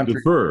 I'm So right around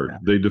 300 now.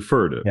 They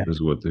deferred it, Yeah,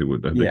 is what they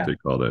would. I think yeah. they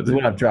call that. Is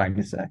what I'm trying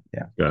to say.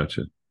 Yeah.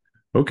 Gotcha.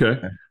 Okay.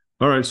 Okay.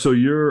 All right. So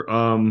you're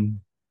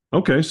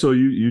okay. So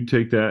you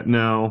take that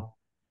now.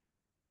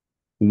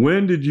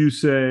 When did you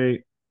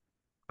say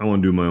I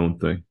want to do my own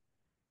thing?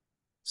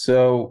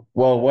 So,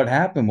 well, what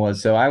happened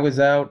was, so I was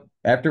out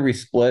after we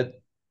split.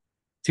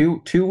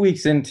 Two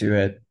weeks into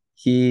it,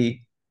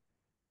 he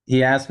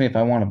asked me if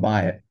I want to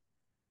buy it.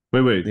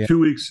 Wait. Yeah. 2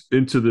 weeks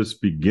into this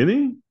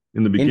beginning?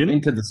 In the beginning?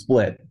 Into the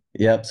split.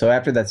 Yep. So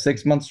after that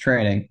 6 months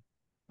training,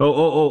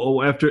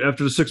 Oh! After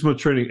the 6 month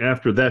training,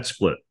 after that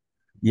split. I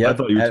yep.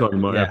 thought you were talking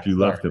about Yeah. after you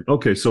Sorry. left him.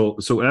 Okay, so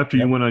after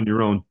you Yep. went on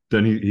your own,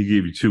 then he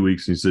gave you 2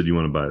 weeks and he said you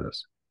want to buy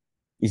this.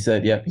 He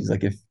said, yep. He's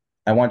like, if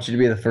I want you to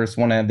be the first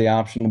one to have the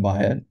option to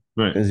buy it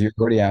Right. because you're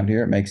already out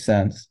here, it makes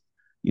sense.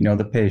 You know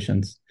the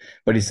patients.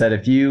 But he said,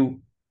 if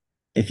you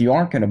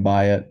aren't going to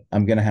buy it,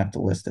 I'm going to have to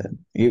list it.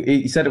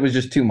 He said it was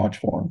just too much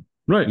for him.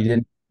 Right. He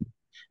didn't,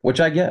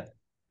 which I get.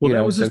 Well,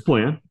 that was So his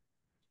plan,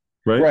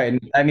 right? right.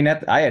 And I mean,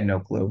 I had no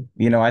clue.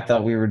 I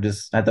thought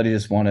he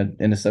just wanted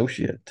an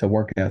associate to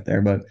work out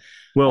there. But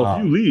Well, if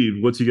you um,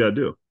 leave, what's he got to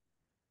do?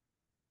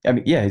 I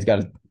mean, yeah, he's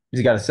got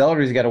to sell it,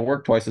 or he's got to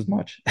work twice as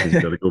much.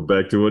 He's got to go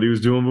back to what he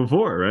was doing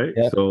before, right?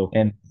 Yep. So,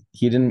 And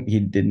he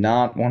did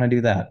not want to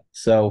do that.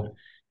 So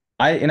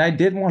I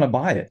did want to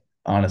buy it,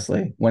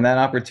 honestly. When that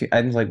opportunity,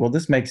 I was like, well,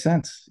 this makes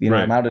sense.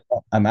 right.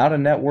 I'm out of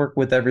network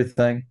with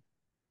everything.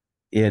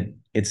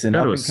 It's an Kind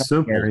up of a and coming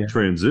simple area.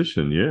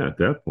 transition, yeah, at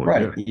that point,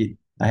 Right. yeah.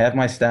 I have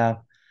my staff.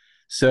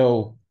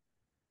 So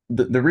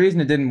the reason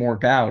it didn't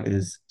work out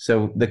is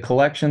so the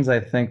collections I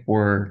think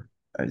were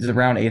is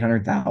around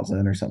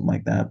 800,000 or something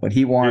like that. But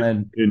he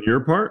wanted, In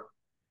your part?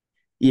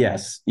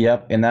 yes,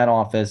 yep, in that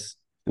office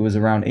it was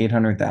around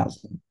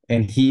 800,000,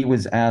 and he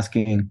was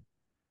asking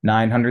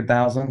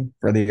 900,000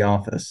 for the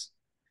office,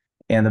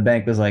 and the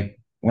bank was like,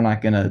 we're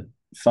not going to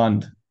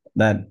fund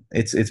that.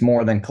 It's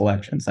more than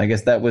collections. I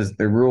guess that was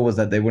the rule, was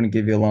that they wouldn't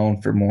give you a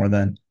loan for more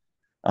than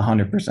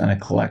 100% of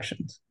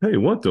collections. Hey,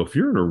 what though? If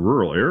you're in a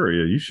rural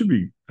area, you should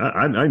be.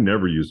 I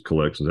never use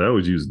collections. I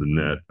always use the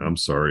net. I'm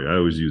sorry, I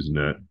always use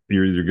net.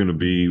 You're either going to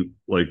be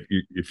like,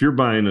 if you're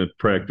buying a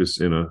practice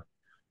in a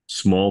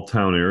small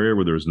town area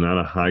where there's not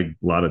a high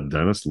lot of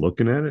dentists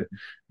looking at it,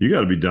 you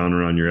got to be down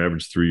around your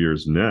average 3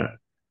 years net.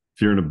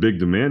 If you're in a big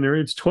demand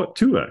area, it's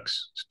 2x,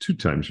 it's 2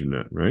 times your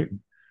net, right?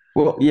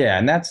 Well, yeah,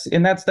 and that's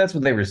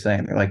what they were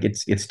saying. They're like,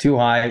 it's too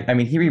high. I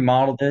mean, he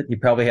remodeled it. He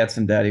probably had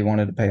some debt he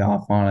wanted to pay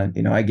off on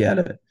it. I get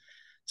it.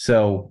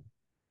 So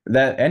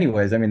that,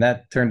 anyways, I mean,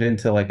 that turned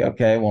into like,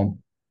 okay, well,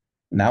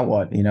 now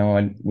what?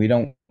 And we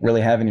don't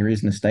really have any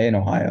reason to stay in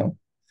Ohio.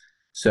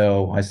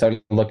 So I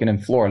started looking in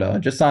Florida,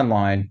 just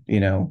online,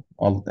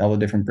 all the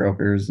different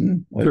brokers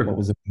and what Sure.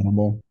 was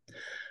available.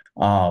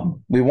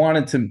 We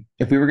wanted to,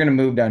 if we were going to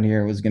move down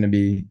here, it was going to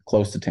be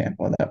close to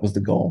Tampa. That was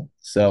the goal.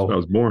 That's what I So,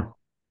 was born.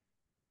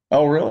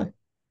 oh, really?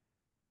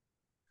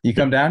 You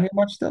come down here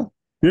much still?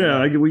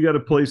 Yeah, we got a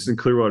place in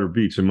Clearwater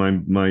Beach, and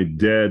my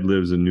dad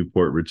lives in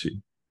Newport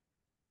Richey.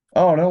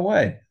 Oh, no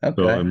way. So,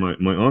 Okay. and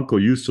my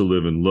uncle used to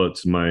live in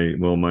Lutz. My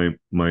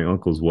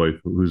uncle's wife,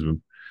 who's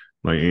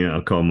my aunt,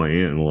 I'll call my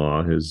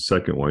aunt-in-law, his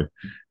second wife,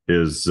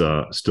 is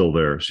still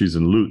there. She's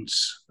in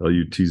Lutz,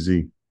 Lutz.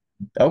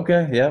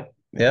 Okay. Yep. Yep.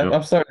 Yep.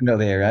 I'm starting to know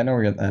the area. I know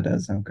where that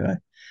is. Okay.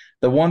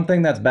 The one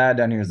thing that's bad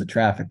down here is the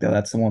traffic, though.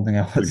 That's the one thing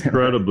I wasn't.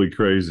 Incredibly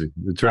crazy.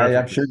 The I'm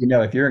traffic. sure you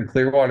know if you're in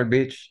Clearwater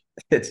Beach,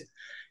 it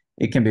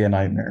can be a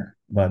nightmare.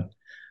 But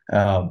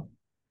yeah.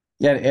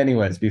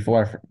 Anyways,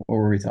 what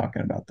were we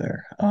talking about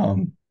there? What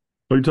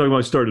are you talking about?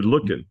 I started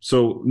looking.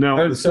 So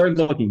now, Started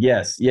looking.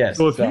 Yes. Yes.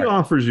 so if he Sorry.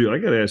 offers you, I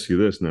got to ask you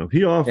this now. If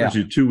he offers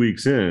Yeah. you 2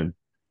 weeks in,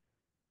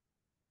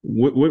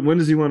 when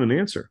does he want an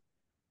answer?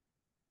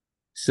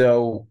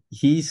 So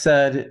he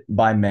said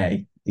by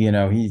May. You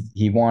know,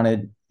 he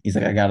wanted. He's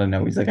like, I gotta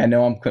know. He's like, I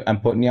know I'm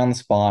putting you on the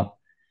spot,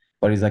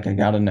 but he's like, I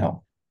gotta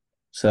know.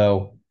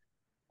 So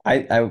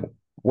I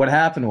what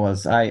happened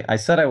was I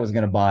said I was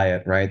gonna buy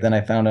it, right? Then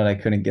I found out I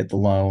couldn't get the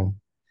loan.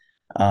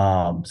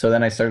 So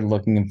then I started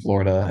looking in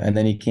Florida, and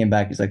then he came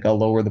back. He's like, I'll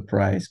lower the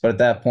price. But at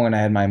that point, I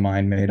had my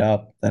mind made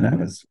up that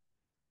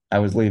I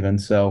was leaving.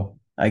 So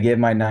I gave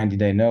my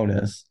 90-day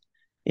notice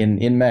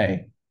in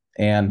May,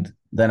 and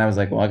then I was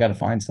like, well, I got to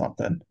find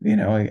something. You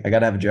know, I got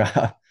to have a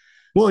job.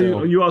 Well,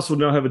 So you also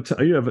now have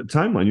you have a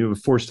timeline. You have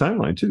a forced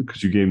timeline too,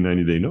 because you gave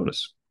 90-day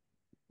notice.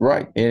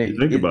 right, You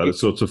think about it,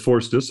 so it's a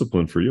forced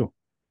discipline for you.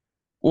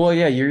 well,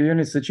 yeah, you're in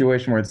a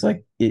situation where it's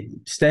like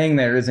staying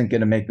there isn't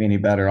going to make me any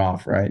better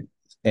off, right?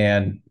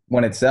 And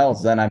when it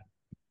sells, then I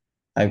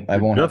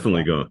won't have.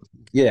 Definitely going.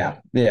 Yeah,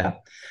 yeah.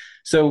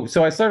 So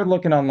I started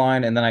looking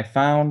online, and then I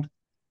found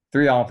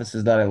three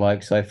offices that I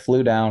like. So I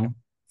flew down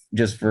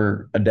just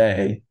for a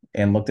day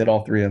and looked at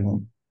all three of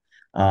them.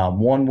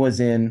 One was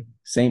in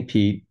St.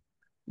 Pete,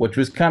 which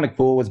was kind of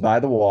cool. It was by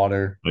the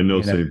water. I know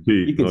You know, St.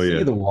 Pete. you could Oh see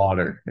yeah, the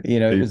water. You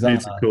know, it St. was on.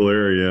 Pete's a cool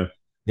area.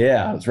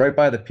 Yeah, it was right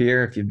by the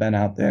pier. If you've been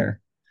out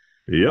there.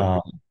 Yep.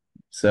 Um,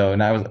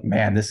 and I was like,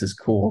 man, this is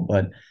cool,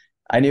 but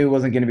I knew it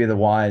wasn't going to be the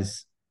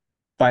wise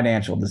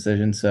financial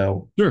decision.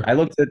 So Sure. I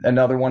looked at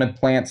another one in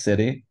Plant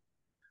City,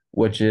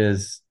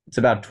 it's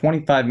about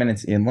 25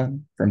 minutes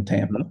inland from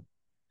Tampa. Mhm.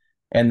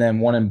 And then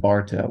one in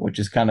Bartow, which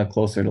is kind of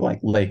closer to like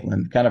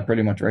Lakeland, kind of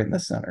pretty much right in the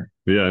center.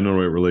 Yeah, I know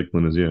right where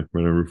Lakeland is. Yeah,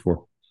 right on Route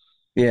 4.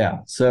 Yeah.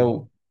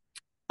 So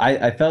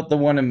I felt the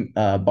one in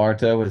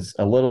Bartow was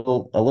a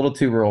little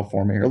too rural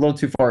for me, or a little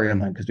too far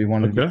inland because we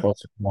wanted to be Okay.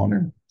 closer to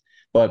water.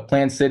 But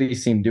Plant City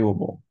seemed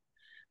doable.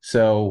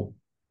 So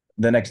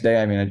the next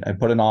day, I mean, I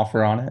put an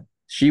offer on it.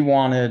 She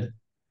wanted,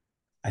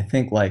 I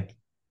think, like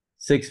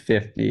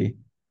 650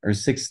 or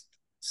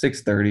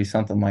 630,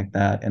 something like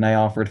that. And I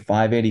offered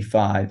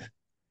 585.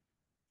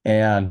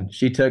 And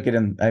she took it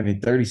in, I mean,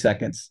 30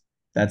 seconds.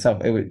 That's how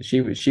it was.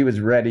 She was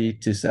ready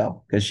to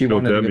sell because she You know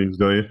what wanted that to go. means,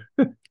 don't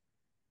you?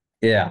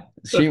 Yeah.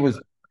 She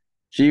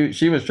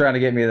was trying to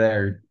get me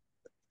there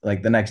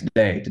like the next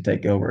day to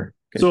take over.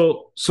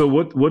 So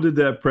what did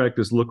that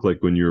practice look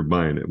like when you were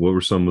buying it? What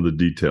were some of the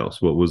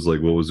details? What was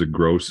it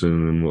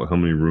grossing, and how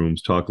many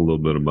rooms? Talk a little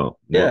bit about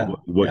Yeah.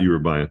 what Yeah. you were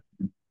buying.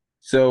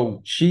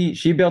 So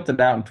she built it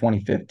out in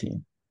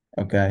 2015.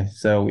 Okay.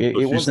 So So it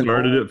she wasn't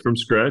started it from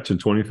scratch in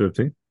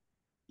 2015.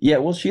 Yeah,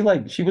 well, she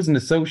was an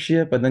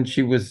associate, but then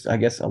she was, I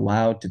guess,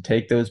 allowed to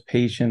take those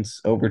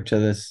patients over to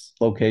this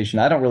location.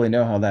 I don't really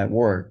know how that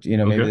worked. You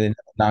know, maybe Okay. they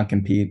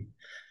non-compete.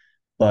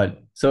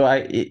 But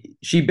so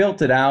she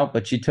built it out,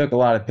 but she took a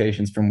lot of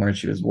patients from where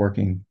she was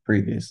working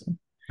previously.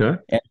 Okay.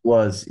 And it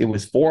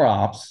was four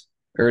ops,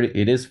 or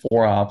it is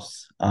four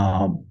ops.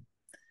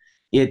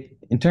 It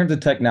in terms of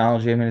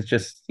technology, I mean, it's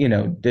just, you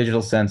know,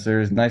 digital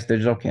sensors, nice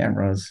digital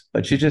cameras,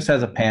 but she just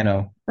has a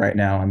pano right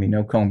now. I mean,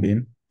 no cone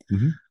beam.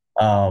 Mhm.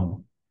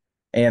 Um,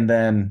 and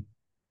then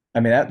I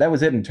mean that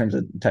was it in terms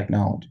of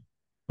technology.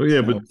 Oh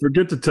yeah, So but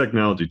forget the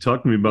technology.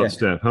 Talk to me about yeah,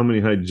 staff. How many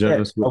yeah.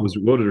 hygienists?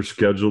 What did her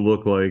schedule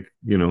look like?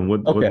 You know,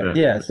 what Okay, that?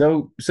 yeah.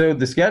 So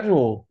the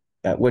schedule,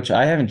 which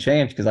I haven't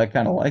changed because I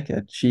kind of like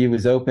it. She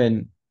was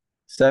open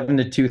 7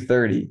 to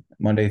 2:30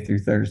 Monday through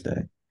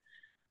Thursday.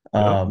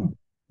 Yeah. Um,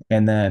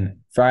 and then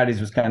Fridays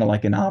was kind of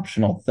like an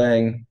optional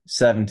thing,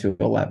 7 to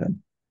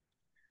 11.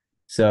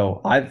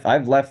 So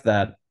I've left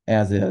that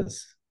as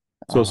is.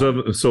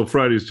 So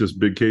Friday's just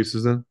big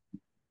cases then?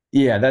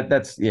 Yeah,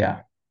 that's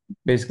yeah,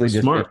 basically That's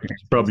just smart.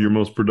 It's probably your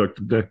most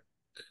productive day.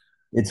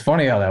 it's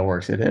funny how that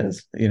works. It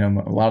is, you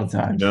know, a lot of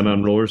times. Down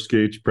on roller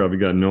skates, you probably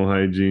got no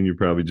hygiene. You're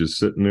probably just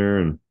sitting there,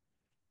 and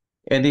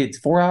And it's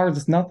 4 hours,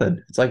 it's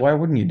nothing. It's like, why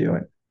wouldn't you do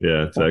it?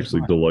 yeah, it's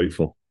actually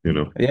delightful, you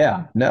know.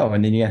 Yeah, no,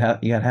 and then you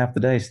got half the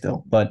day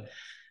still. But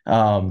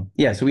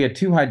yeah, so we had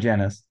two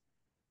hygienists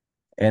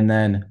and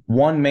then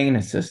one main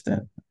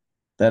assistant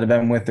that had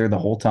been with her the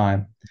whole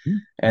time,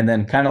 and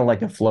then kind of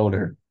like a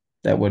floater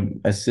that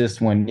would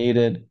assist when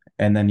needed.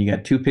 And then you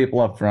got two people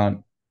up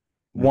front,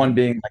 one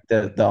being like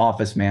the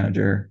office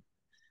manager,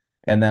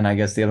 And then I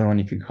guess the other one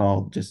you could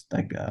call just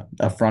like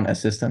a front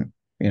assistant,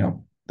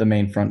 the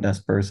main front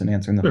desk person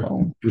answering the Sure.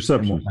 phone.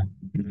 Reception.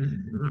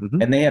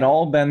 Mm-hmm. And they had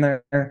all been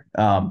there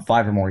 5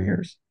 or more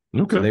years.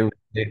 Okay. So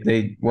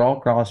they were all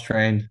cross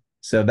trained.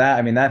 So that,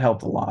 I mean, that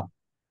helped a lot.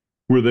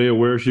 Were they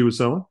aware she was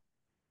selling?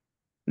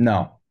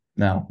 No,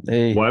 no.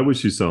 Why was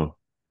she selling?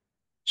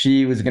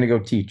 She was going to go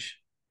teach,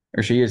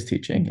 or she is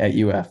teaching at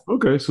UF.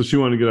 Okay, so she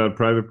wanted to get out of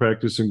private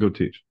practice and go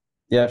teach.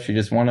 Yeah, she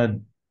just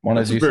wanted to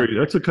do something.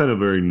 That's a kind of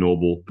very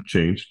noble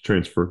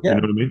transfer. Yeah.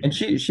 You know what I mean? And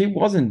she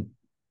wasn't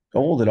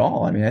old at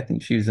all. I mean, I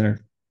think she was in her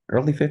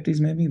early 50s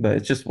maybe, but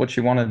it's just what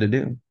she wanted to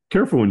do.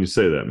 Careful when you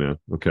say that, man.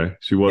 Okay.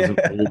 She wasn't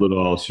old at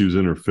all. She was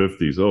in her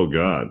 50s. Oh,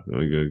 God.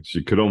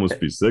 She could almost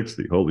be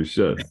 60. Holy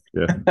shit.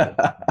 Yeah.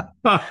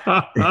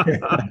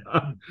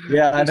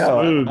 Yeah, I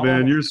know. Smooth,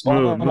 man. You're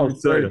smooth. Let me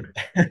tell you.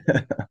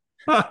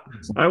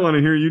 I want to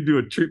hear you do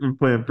a treatment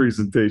plan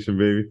presentation,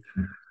 baby.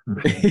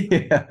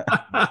 Yeah.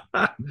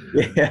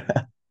 Yeah.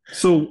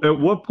 So at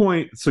what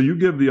point, so you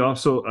give the off,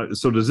 so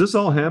does this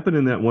all happen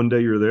in that one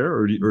day you're there,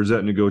 or does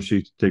that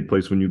negotiation take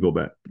place when you go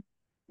back?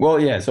 Well,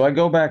 yeah. So I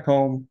go back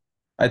home.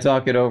 I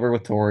talk it over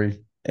with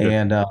Tori,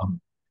 and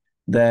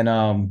then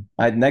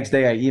next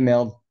day I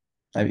emailed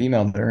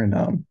her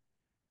and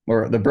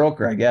or the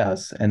broker, I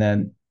guess, and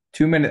then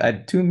 2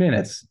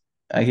 minutes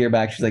I hear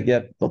back. She's like,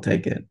 "Yep, they'll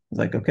take it." I was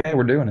like, "Okay,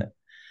 we're doing it."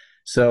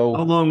 So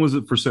how long was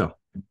it for sale?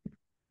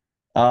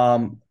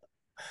 A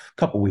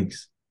couple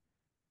weeks.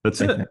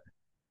 That's it.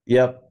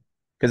 Yep.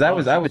 Because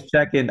I was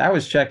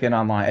checking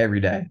online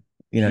every day.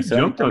 You so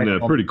jumped on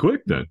that pretty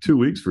quick then. 2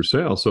 weeks for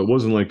sale. So it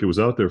wasn't like it was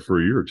out there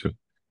for a year or two.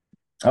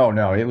 Oh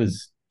no, it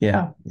was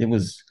a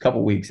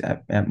couple weeks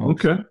at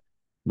most. Okay.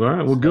 All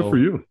right. Well, good for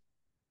you.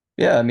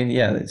 Yeah, I mean,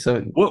 yeah.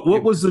 So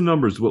what was the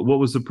numbers? What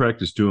was the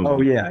practice doing? Oh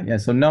yeah.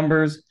 So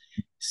numbers.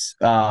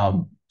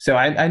 So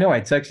I know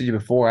I texted you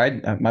before.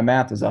 My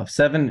math was off.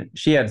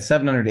 She had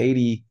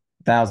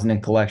 780,000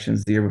 in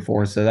collections the year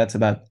before. So that's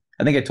about,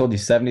 I think I told you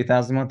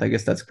 70,000 a month. I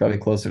guess that's probably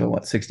closer to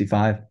what,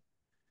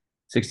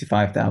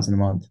 65,000 a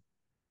month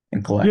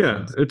in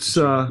collections. Yeah, it's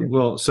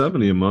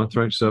 70 a month,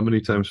 right?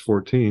 70 times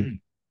 14.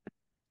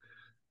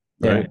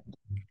 Right.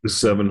 Yeah.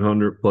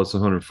 700 plus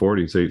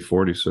 140 is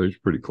 840. So it's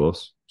pretty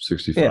close.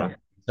 65. Yeah.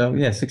 So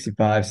yeah,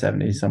 65,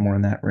 70, somewhere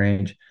in that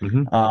range.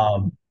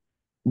 Mm-hmm.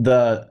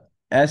 The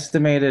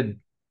estimated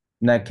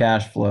net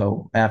cash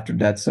flow after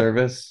debt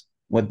service,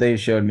 what they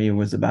showed me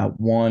was about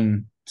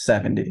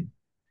 170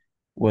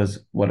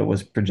 was what it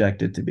was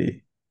projected to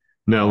be.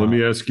 Now, let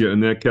me ask you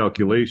in that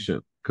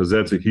calculation, because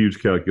that's a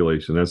huge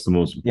calculation. That's the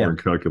most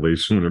important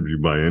calculation whenever you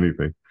buy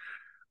anything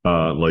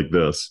like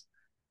this.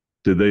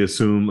 Did they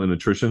assume an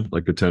attrition,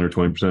 like a 10 or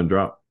 20%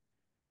 drop?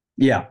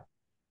 Yeah.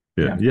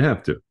 Yeah, you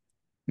have to.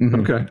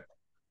 Mm-hmm. Okay.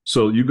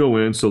 So you go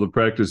in, so the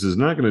practice is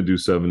not going to do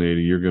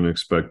 780. You're going to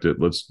expect it.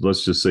 Let's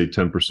just say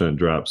 10%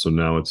 drop. So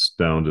now it's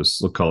down to,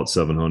 let's call it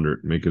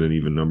 700, make it an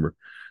even number.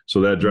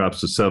 So that drops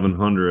to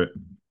 700.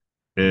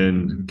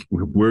 And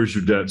where's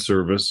your debt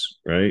service,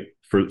 right?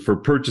 For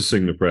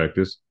purchasing the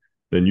practice,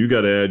 then you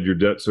got to add your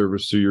debt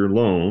service to your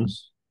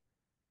loans.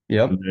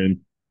 Yep. And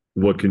then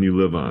what can you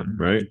live on,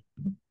 right?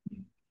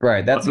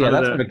 Right. That's what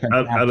it comes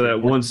out of that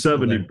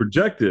 170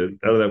 projected.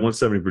 Out of that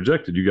 170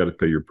 projected, you got to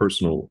pay your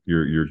personal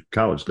your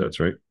college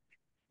debts, right?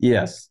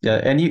 Yes. Yeah.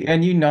 And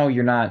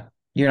you're not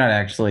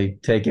actually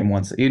taking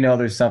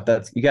there's stuff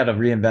that's you got to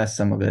reinvest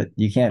some of it.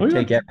 You can't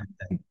take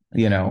everything.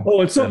 Oh,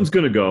 and something's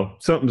going to go.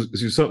 Something.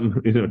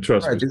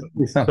 Trust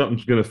me.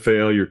 Something's going to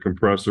fail. Your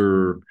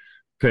compressor,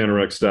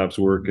 Panorex stops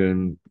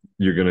working.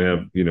 You're going to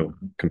have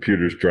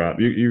computers drop.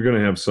 You're going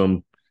to have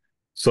something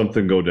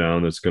go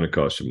down that's going to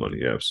cost you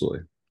money.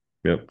 Absolutely.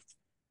 Yep.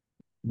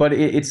 But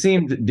it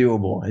seemed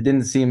doable. It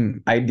didn't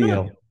seem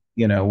ideal,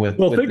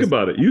 think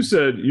about it. You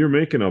said you're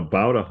making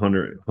about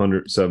 100,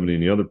 170 in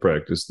the other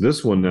practice.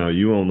 This one now,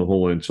 you own the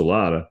whole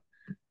enchilada.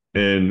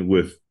 And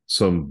with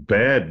some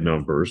bad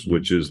numbers,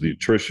 which is the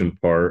attrition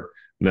part,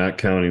 not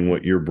counting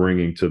what you're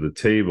bringing to the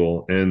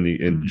table and the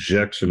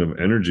injection of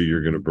energy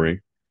you're going to bring,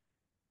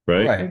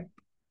 right? Right.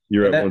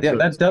 You're at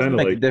that does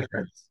make a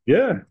difference.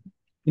 Yeah.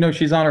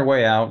 She's on her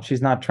way out.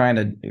 She's not trying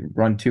to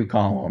run 2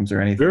 columns or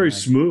anything. Very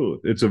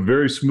smooth. It's a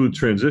very smooth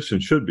transition,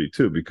 should be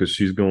too, because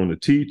she's going to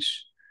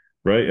teach,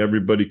 right?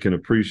 Everybody can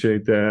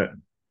appreciate that.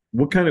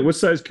 What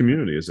size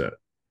community is that?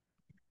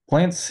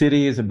 Plant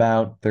City is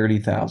about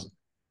 30,000.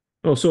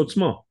 Oh, so it's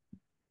small.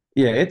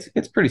 Yeah,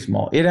 it's pretty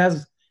small. It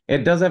does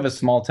have a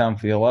small town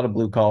feel. A lot of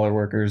blue collar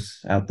workers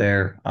out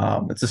there.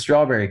 It's a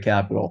strawberry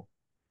capital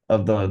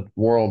of the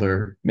world,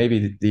 or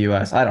maybe the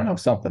U.S. I don't know,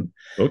 something.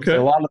 Okay.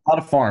 So a lot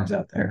of farms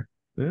out there.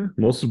 Yeah,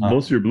 most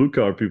of your blue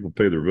collar people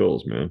pay their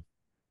bills, man.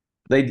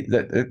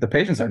 The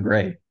patients are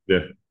great.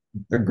 Yeah,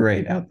 they're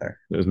great out there.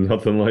 There's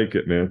nothing like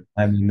it, man.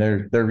 I mean,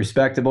 they're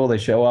respectable. They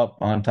show up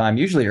on time,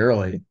 usually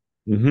early.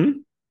 Mm-hmm.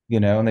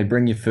 And they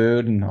bring you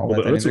food and all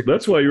that.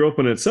 That's why you're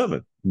open at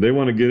 7. They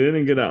want to get in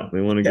and get out.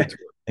 They want to get to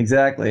work.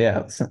 Exactly.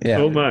 Yeah.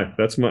 Oh my,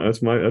 that's my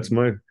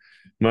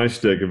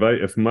shtick.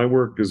 If my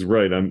work is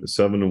right, I'm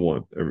 7 to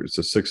 1. It's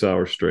a 6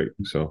 hour straight.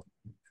 So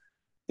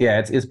Yeah,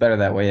 it's better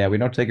that way. Yeah, we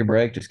don't take a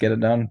break, just get it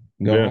done,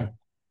 go Yeah.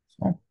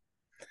 home.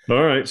 So,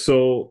 All right.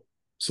 So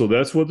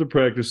that's what the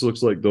practice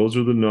looks like. Those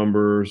are the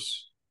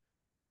numbers.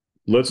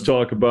 Let's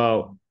talk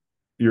about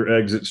your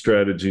exit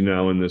strategy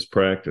now in this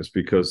practice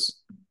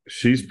because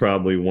she's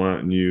probably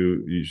wanting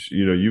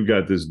you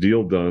got this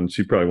deal done.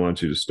 She probably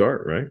wants you to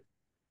start, right?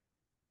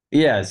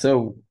 yeah,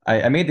 so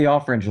I made the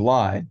offer in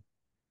July,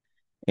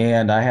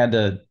 and I had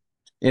to,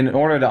 in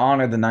order to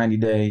honor the 90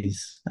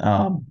 days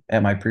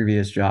at my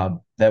previous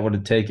job, that would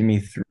have taken me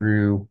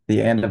through the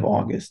end of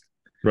August.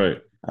 Right.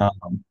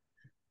 Um,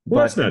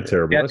 Well, that's but not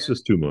terrible. yeah, That's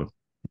just 2 months.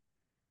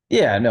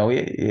 yeah, no,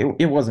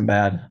 it wasn't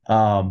bad.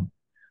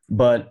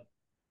 But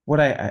what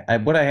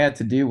I had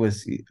to do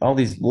was all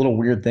these little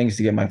weird things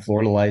to get my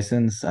Florida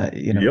license. Yep.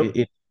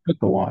 It took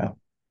a while.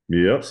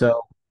 Yep.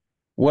 So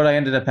what I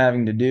ended up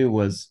having to do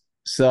was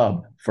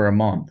sub for a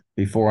month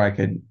before I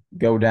could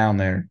go down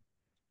there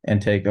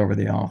and take over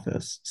the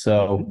office.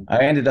 So I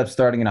ended up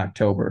starting in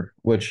October,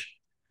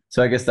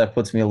 so I guess that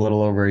puts me a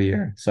little over a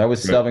year. So I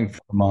was Right. subbing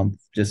for a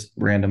month, just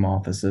random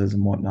offices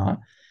and whatnot.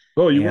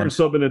 Oh, you weren't And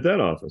subbing at that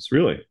office,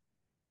 really?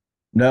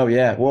 no,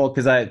 yeah, well,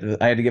 because I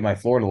had to get my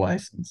Florida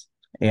license,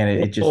 and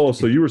it just Oh,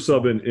 so you were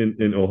subbing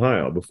in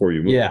Ohio before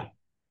you moved. yeah,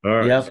 All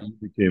right. yep. So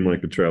you became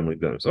like a traveling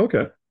dentist.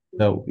 Okay.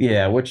 So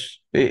yeah,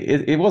 which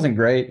it wasn't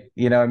great,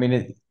 I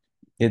mean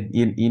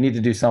you need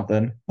to do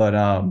something, but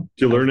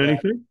Did you learn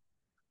anything?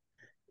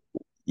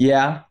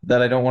 yeah,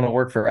 that I don't want to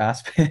work for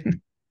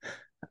Aspen.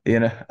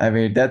 I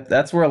mean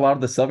that's where a lot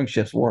of the subbing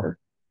shifts were.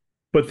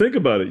 But think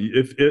about it.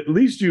 If at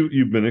least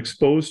you've been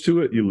exposed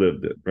to it, you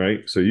lived it, right?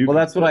 So you Well,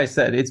 can that's what I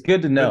said. It's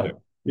good to been there.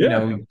 know. You Yeah.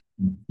 know,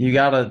 you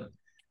gotta.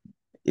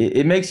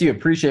 It makes you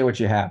appreciate what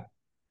you have.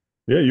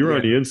 Yeah, you're on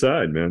Yeah. the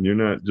inside, man. You're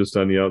not just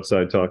on the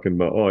outside talking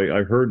about, oh,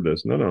 I heard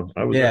this. No, no,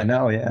 I was Yeah. there.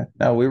 No. Yeah.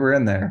 No. We were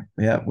in there.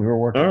 Yeah. We were All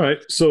working. right.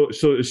 So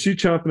is she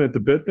chomping at the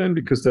bit then?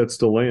 Because that's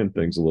delaying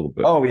things a little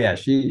bit. Oh yeah.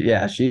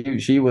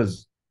 She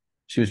was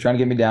trying to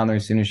get me down there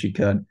as soon as she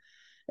could,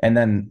 and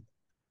then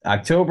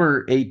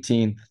October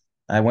 18th,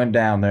 I went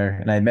down there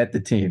and I met the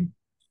team.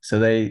 So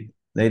they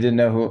didn't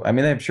know who. I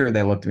mean, I'm sure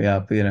they looked me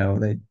up, they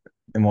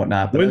and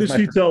whatnot. But it When was did my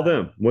she first tell time.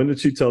 them? When did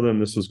she tell them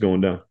this was going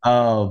down?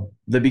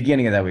 The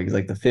beginning of that week,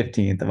 like the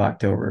 15th of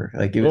October.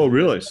 Like Oh,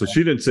 really? So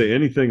she didn't say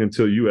anything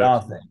until you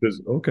actually.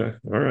 nothing. Okay.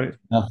 All right.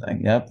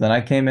 Nothing. Yep. Then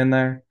I came in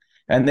there,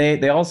 and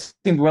they all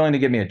seemed willing to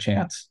give me a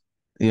chance.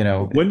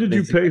 When did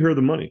you pay Basically, her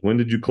the money? When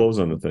did you close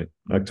on the thing?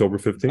 October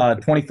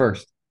 15th?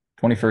 21st.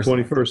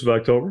 21st of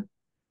October?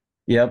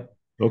 Yep.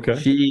 Okay.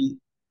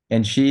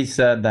 She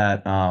said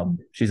that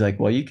she's like,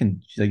 well,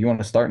 she's like, you want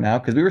to start now?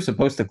 Because we were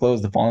supposed to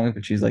close the following week,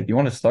 but she's like, you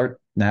want to start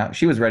now?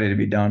 She was ready to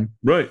be done.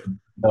 Right.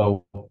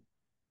 So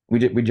we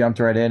jumped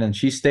right in, and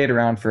she stayed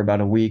around for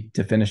about a week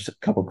to finish a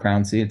couple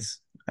crown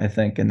seats, I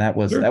think, and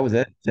Sure. that was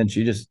it. And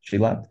she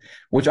left,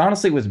 which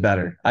honestly was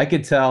better. I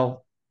could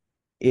tell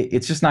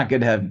it's just not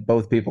good to have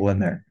both people in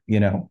there,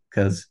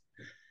 because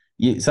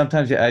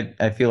sometimes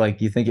I feel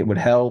like you think it would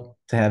help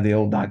to have the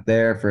old doc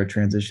there for a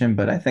transition,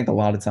 but I think a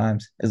lot of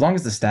times, as long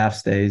as the staff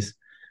stays,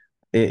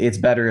 it's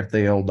better if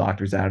the old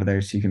doctor's out of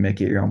there so you can make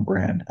it your own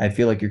brand. I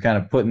feel like you're kind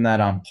of putting that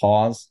on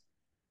pause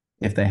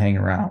if they hang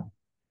around.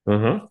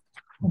 Uh-huh.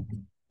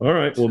 All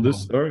right. Well,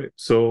 So, all right.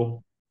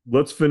 So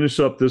let's finish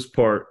up this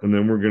part and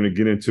then we're going to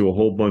get into a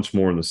whole bunch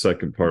more in the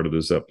second part of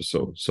this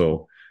episode.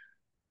 So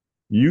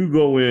you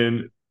go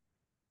in,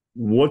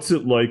 what's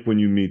it like when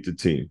you meet the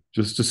team?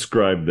 Just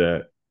describe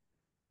that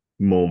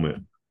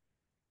moment.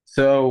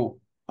 so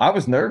I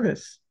was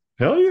nervous.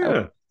 Hell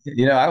I,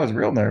 yeah. I was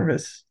real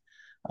nervous.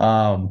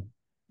 Um,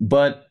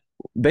 but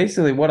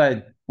basically what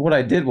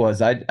I did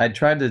was I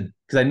tried to,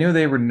 because I knew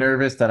they were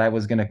nervous that I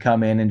was going to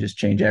come in and just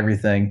change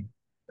everything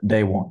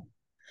day one.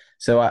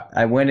 So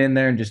I went in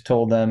there and just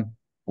told them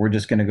we're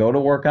just going to go to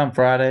work on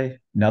Friday.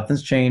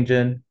 Nothing's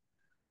changing.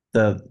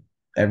 The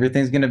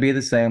Everything's going to be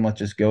the same. Let's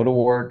just go to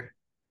work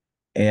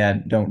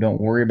and don't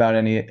worry about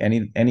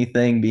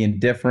anything being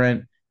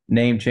different,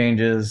 name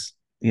changes,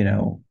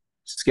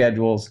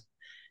 schedules,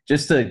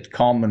 just to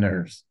calm the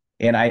nerves.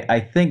 And I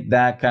think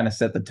that kind of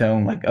set the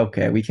tone. Like,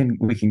 okay, we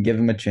can give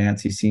him a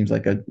chance. He seems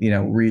like a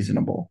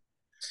reasonable.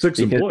 Six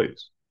Because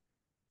employees.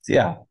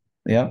 yeah,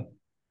 yeah,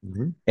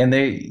 Mhm. and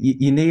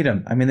you need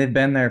them. I mean, they've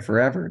been there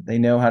forever. They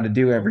know how to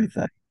do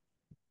everything.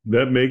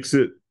 That makes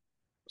it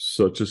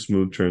such a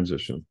smooth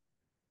transition.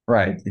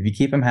 Right. If you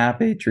keep them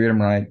happy, treat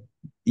them right.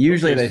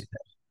 Usually Okay. they,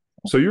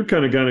 So you're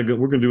kind of gonna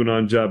we're gonna do an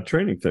on-job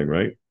training thing,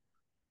 right?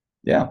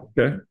 yeah.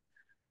 Okay.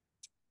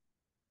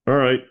 All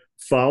right.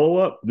 Follow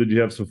up. Did you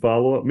have some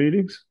follow-up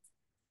meetings?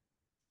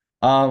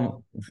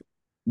 Um,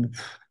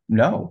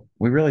 no,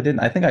 we really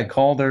didn't. I think I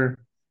called her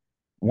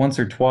once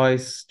or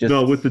twice.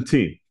 No, with the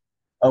team.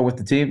 Oh, with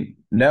the team.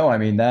 No, I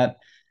mean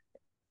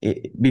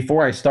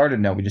before I started.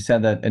 No, we just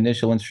had that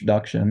initial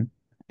introduction,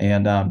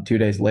 and 2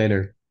 days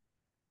later,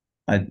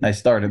 I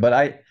started.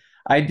 But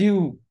I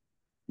do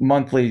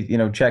monthly,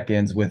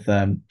 check-ins with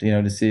them,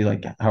 to see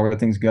like how are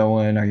things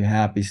going? Are you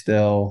happy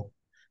still?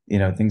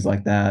 Things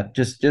like that.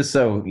 Just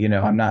so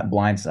I'm not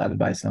blindsided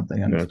by something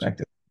Gotcha.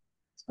 unexpected.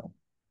 So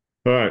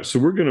All right, so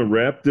we're going to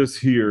wrap this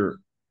here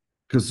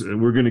because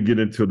we're going to get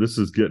into this.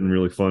 Is getting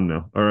really fun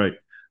now. All right,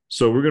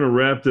 so we're going to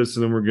wrap this,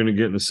 and then we're going to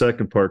get in the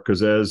second part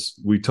because, as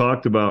we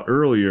talked about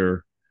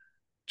earlier,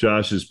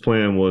 Josh's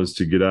plan was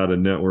to get out of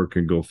network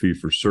and go fee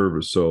for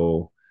service.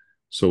 So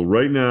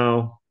right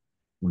now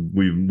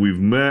we've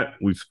met.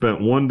 We've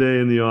spent one day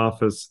in the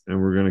office,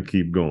 and we're going to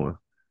keep going.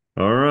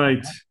 All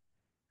right.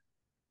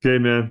 Okay,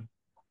 man.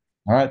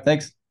 All right,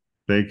 thanks.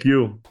 Thank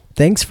you.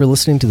 Thanks for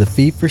listening to the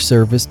Fee for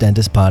Service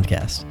Dentist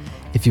Podcast.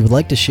 If you would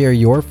like to share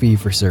your fee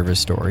for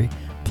service story,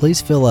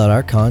 please fill out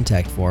our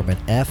contact form at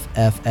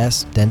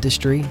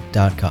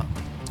ffsdentistry.com.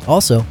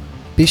 Also,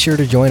 be sure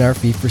to join our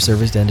Fee for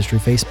Service Dentistry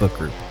Facebook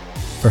group.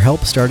 For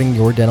help starting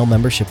your dental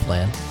membership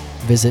plan,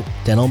 visit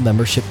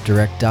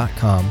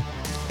dentalmembershipdirect.com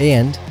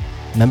and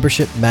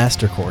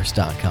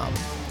membershipmastercourse.com.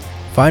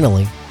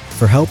 Finally,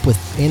 for help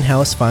with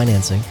in-house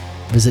financing,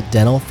 visit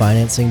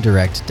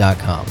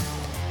dentalfinancingdirect.com.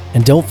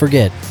 And don't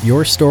forget,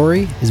 your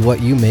story is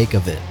what you make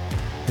of it.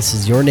 This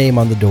is your name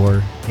on the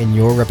door and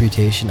your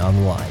reputation on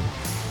the line.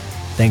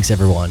 Thanks,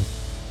 everyone.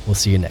 We'll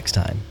see you next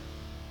time.